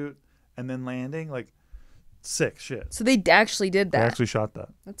parachute, and then landing. Like, sick shit. So they actually did that. They actually shot that.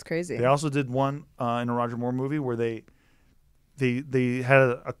 That's crazy. They also did one in a Roger Moore movie where they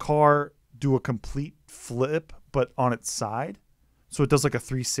had a car do a complete flip, but on its side. So it does like a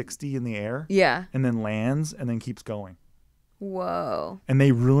 360 in the air. Yeah. And then lands and then keeps going. Whoa. And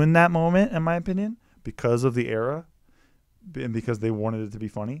they ruined that moment, in my opinion, because of the era and because they wanted it to be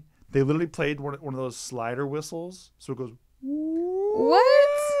funny. They literally played one of those slider whistles. So it goes, what?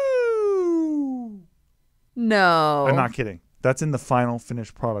 No. I'm not kidding. That's in the final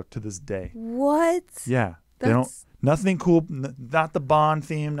finished product to this day. What? Yeah. They don't, nothing cool, not the Bond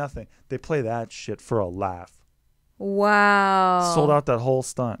theme, nothing. They play that shit for a laugh. Wow. Sold out that whole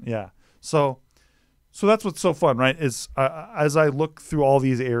stunt. Yeah. So that's what's so fun, right? Is as I look through all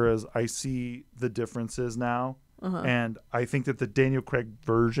these eras, I see the differences now. And I think that the Daniel Craig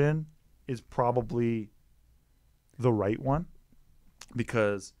version is probably the right one,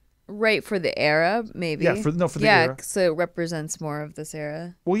 because right for the era, maybe. Yeah, for the era. Yeah, so it represents more of this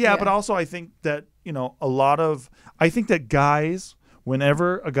era. Well, yeah, but also I think that, I think that guys,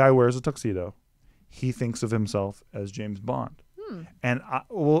 whenever a guy wears a tuxedo, he thinks of himself as James Bond. And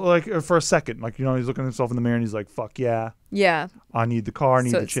for a second, he's looking at himself in the mirror and he's like, fuck yeah. Yeah. I need the car, I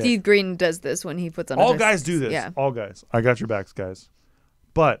need the chick. Steve Green does this when he puts on all guys do this. Yeah. All guys. I got your backs, guys.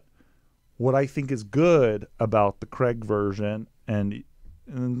 But what I think is good about the Craig version and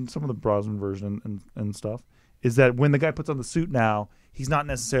some of the Brosnan version and stuff is that when the guy puts on the suit now, he's not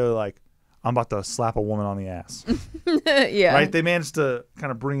necessarily like, I'm about to slap a woman on the ass. Yeah. Right? They managed to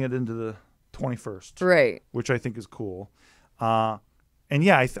kind of bring it into the 21st. Right. Which I think is cool. And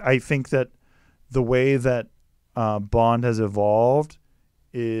yeah, I think that the way that Bond has evolved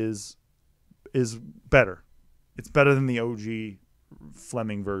is better. It's better than the OG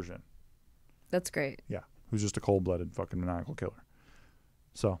Fleming version. That's great. Yeah, who's just a cold-blooded fucking maniacal killer.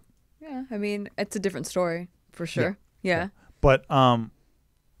 So. Yeah, I mean, it's a different story for sure. Yeah. But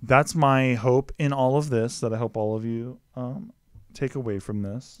that's my hope in all of this, that I hope all of you take away from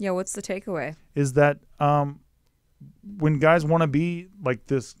this. Yeah, what's the takeaway? Is that when guys want to be like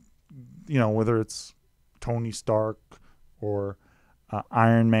this, whether it's Tony Stark or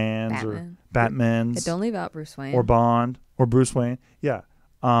Iron Man's or Batman's. Don't leave out Bruce Wayne. Or Bond or Bruce Wayne. Yeah.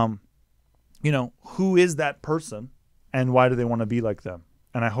 Who is that person and why do they want to be like them?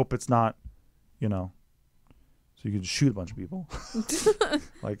 And I hope it's not, so you can shoot a bunch of people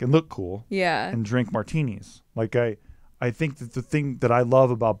and look cool. Yeah. And drink martinis. Like I think that the thing that I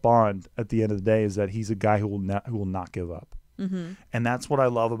love about Bond at the end of the day is that he's a guy who will not give up. Mm-hmm. And that's what I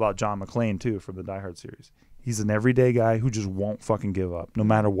love about John McClane too from the Die Hard series. He's an everyday guy who just won't fucking give up. No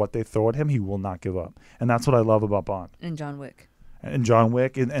matter what they throw at him, he will not give up. And that's what I love about Bond. And John Wick. And John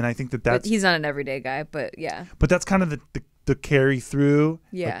Wick. And I think that's... But he's not an everyday guy, but yeah. But that's kind of the carry through.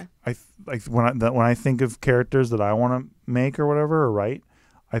 Yeah. When I think of characters that I want to make or whatever or write,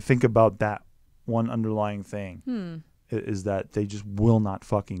 I think about that one underlying thing. Is that they just will not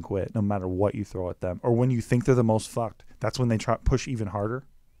fucking quit no matter what you throw at them. Or when you think they're the most fucked, that's when they try push even harder.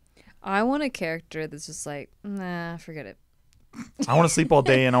 I want a character that's just like, nah, forget it. I want to sleep all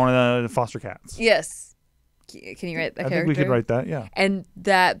day and I want to foster cats. Yes. Can you write that character? I think we could write that, yeah. And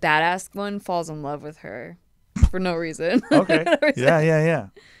that badass one falls in love with her for no reason. Okay. Yeah.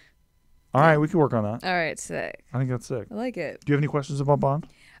 All right, we could work on that. All right, sick. I think that's sick. I like it. Do you have any questions about Bond?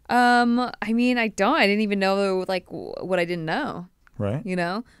 I mean, I don't. I didn't even know what I didn't know. Right.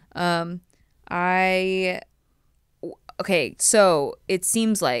 Okay, so it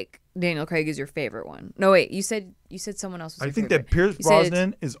seems like Daniel Craig is your favorite one. No, wait, you said someone else was your favorite. I think that Pierce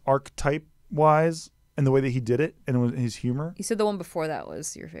Brosnan is archetype wise and the way that he did it and his humor. You said the one before that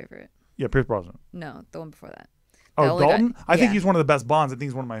was your favorite. Yeah, Pierce Brosnan. No, the one before that. Dalton? I think he's one of the best Bonds. I think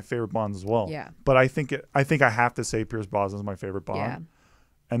he's one of my favorite Bonds as well. Yeah. But I think I have to say Pierce Brosnan is my favorite Bond. Yeah.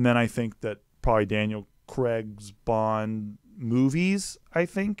 And then I think that probably Daniel Craig's Bond movies, I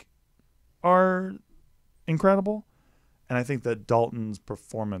think, are incredible. And I think that Dalton's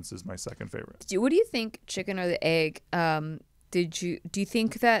performance is my second favorite. What do you think, chicken or the egg? Do you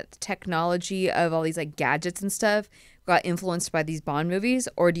think that technology of all these like gadgets and stuff got influenced by these Bond movies,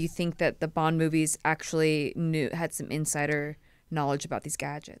 or do you think that the Bond movies actually had some insider knowledge about these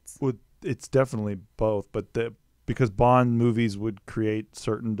gadgets? Well, it's definitely both, but because Bond movies would create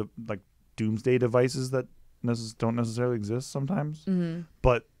certain doomsday devices that don't necessarily exist sometimes,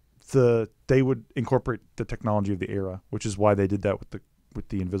 but they would incorporate the technology of the era, which is why they did that with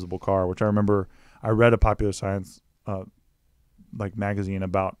the invisible car, which I remember I read a Popular Science magazine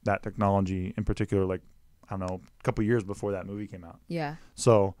about that technology in particular, I don't know, a couple years before that movie came out. Yeah.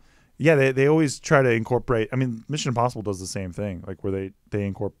 So yeah, they always try to incorporate. I mean, Mission Impossible does the same thing, where they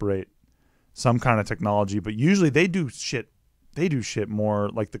incorporate some kind of technology, but usually they do shit more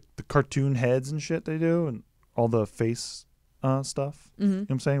like the cartoon heads and shit they do and all the face stuff. You know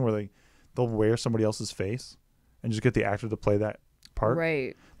what I'm saying? Where they'll wear somebody else's face and just get the actor to play that part.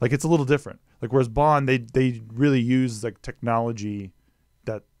 Right. It's a little different. Whereas Bond, they really use technology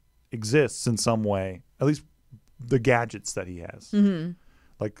that exists in some way, at least the gadgets that he has.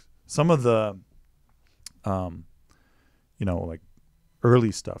 Some of the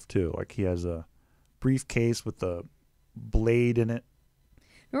early stuff too. He has a briefcase with a blade in it.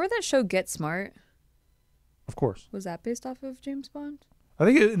 Remember that show Get Smart? Of course. Was that based off of James Bond? I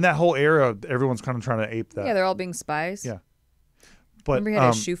think in that whole era, everyone's kind of trying to ape that. Yeah, they're all being spies. Yeah. But remember he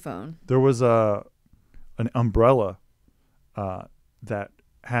had a shoe phone. There was an umbrella that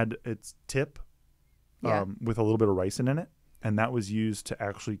had its tip with a little bit of ricin in it, and that was used to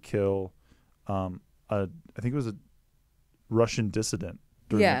actually kill I think it was a Russian dissident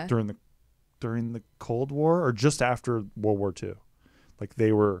during the Cold War or just after World War II.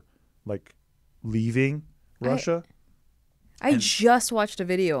 They were leaving Russia. I just watched a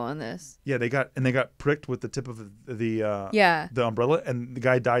video on this. Yeah, they got pricked with the tip of the umbrella, and the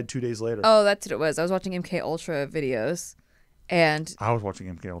guy died 2 days later. Oh, that's what it was. I was watching MK Ultra videos, and I was watching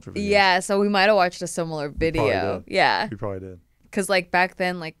MK Ultra videos. Yeah, so we might have watched a similar video. Yeah, we probably did. Because back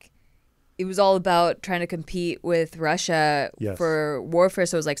then, it was all about trying to compete with Russia for warfare.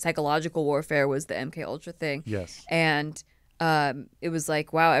 So it was psychological warfare was the MK Ultra thing. Yes, and it was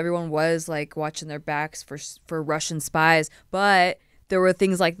wow, everyone was watching their backs for Russian spies, but there were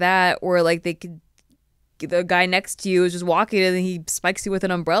things like that where they could the guy next to you is just walking and he spikes you with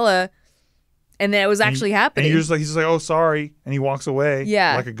an umbrella, and then it was actually happening. And he's just like, oh, sorry, and he walks away.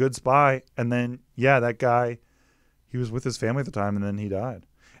 Yeah, like a good spy. And then that guy, he was with his family at the time, and then he died.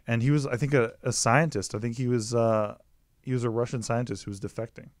 And he was, I think, a scientist. I think he was a Russian scientist who was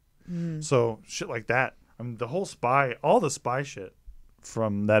defecting. So shit like that. I mean, all the spy shit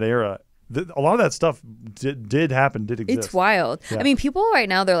from that era. A lot of that stuff did happen, did exist. It's wild. Yeah. I mean, people right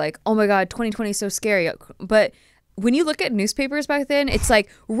now, they're like, oh my God, 2020 is so scary. But when you look at newspapers back then, it's like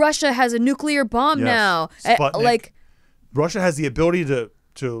Russia has a nuclear bomb now. Like Russia has the ability to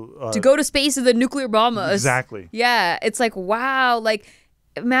go to space with a nuclear bomb. Exactly. Yeah. It's like, wow. Like,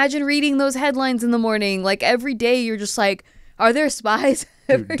 imagine reading those headlines in the morning. Like every day you're just like, are there spies?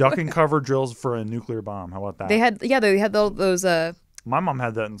 Dude, duck and cover drills for a nuclear bomb. How about that? They had those my mom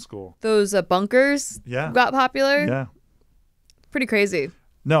had that in school. Those bunkers got popular. Yeah. Pretty crazy.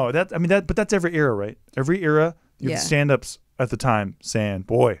 No, but that's every era, right? Every era, you have stand-ups at the time saying,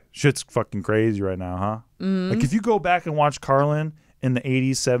 boy, shit's fucking crazy right now, huh? Mm-hmm. Like if you go back and watch Carlin in the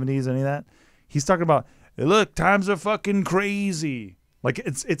 80s, 70s, any of that, he's talking about, hey, look, times are fucking crazy. Like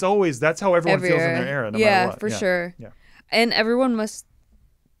it's always, that's how everyone feels in their era, no matter what. For sure. Yeah. And everyone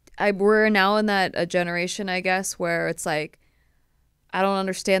we're now in that generation, I guess, where it's like, I don't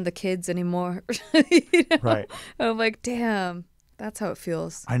understand the kids anymore. You know? Right. And I'm like, damn, that's how it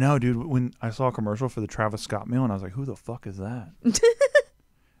feels. I know, dude. When I saw a commercial for the Travis Scott meal, and I was like, who the fuck is that?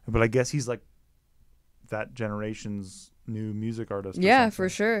 But I guess he's like that generation's new music artist. Yeah, for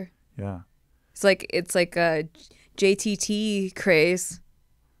sure. Yeah. It's like a JTT craze.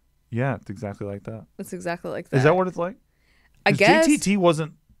 Yeah, it's exactly like that. It's exactly like that. Is that what it's like? I guess. JTT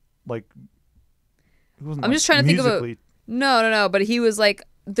wasn't like. I'm just trying to think of a. No. But he was like,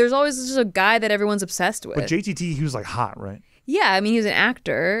 there's always just a guy that everyone's obsessed with. But JTT, he was like hot, right? Yeah, I mean, he was an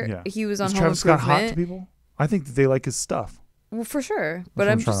actor. Yeah. He was on Home Travis Improvement. Scott hot to people? I think that they like his stuff. Well, for sure. But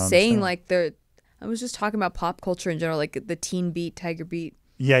I'm just saying, like, I was just talking about pop culture in general, like the teen beat, Tiger beat.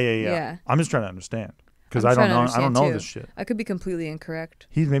 Yeah. I'm just trying to understand because I don't know this shit. I could be completely incorrect.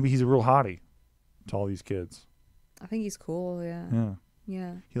 Maybe he's a real hottie to all these kids. I think he's cool. Yeah.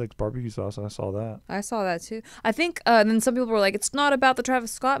 Yeah. He likes barbecue sauce. I saw that. I saw that too. I think then some people were like, it's not about the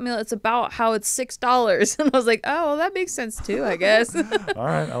Travis Scott meal. It's about how it's $6. And I was like, oh, well, that makes sense too, I guess. All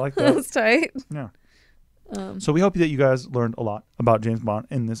right. I like that. That's tight. Yeah. So we hope that you guys learned a lot about James Bond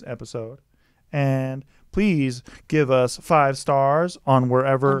in this episode. And please give us 5 stars on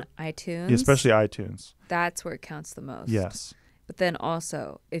wherever. On iTunes. Especially iTunes. That's where it counts the most. Yes. But then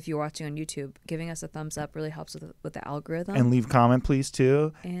also, if you're watching on YouTube, giving us a thumbs up really helps with the algorithm. And leave a comment, please,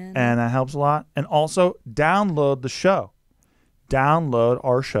 too. And that helps a lot. And also, download the show. Download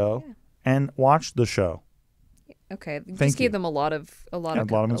our show and watch the show. Okay. Just gave them a lot of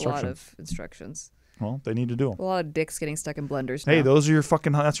instructions. Well, they need to do them. A lot of dicks getting stuck in blenders Hey,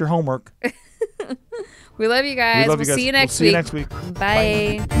 now. that's your homework. We love you guys. We'll see you next week.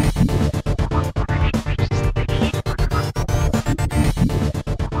 Bye.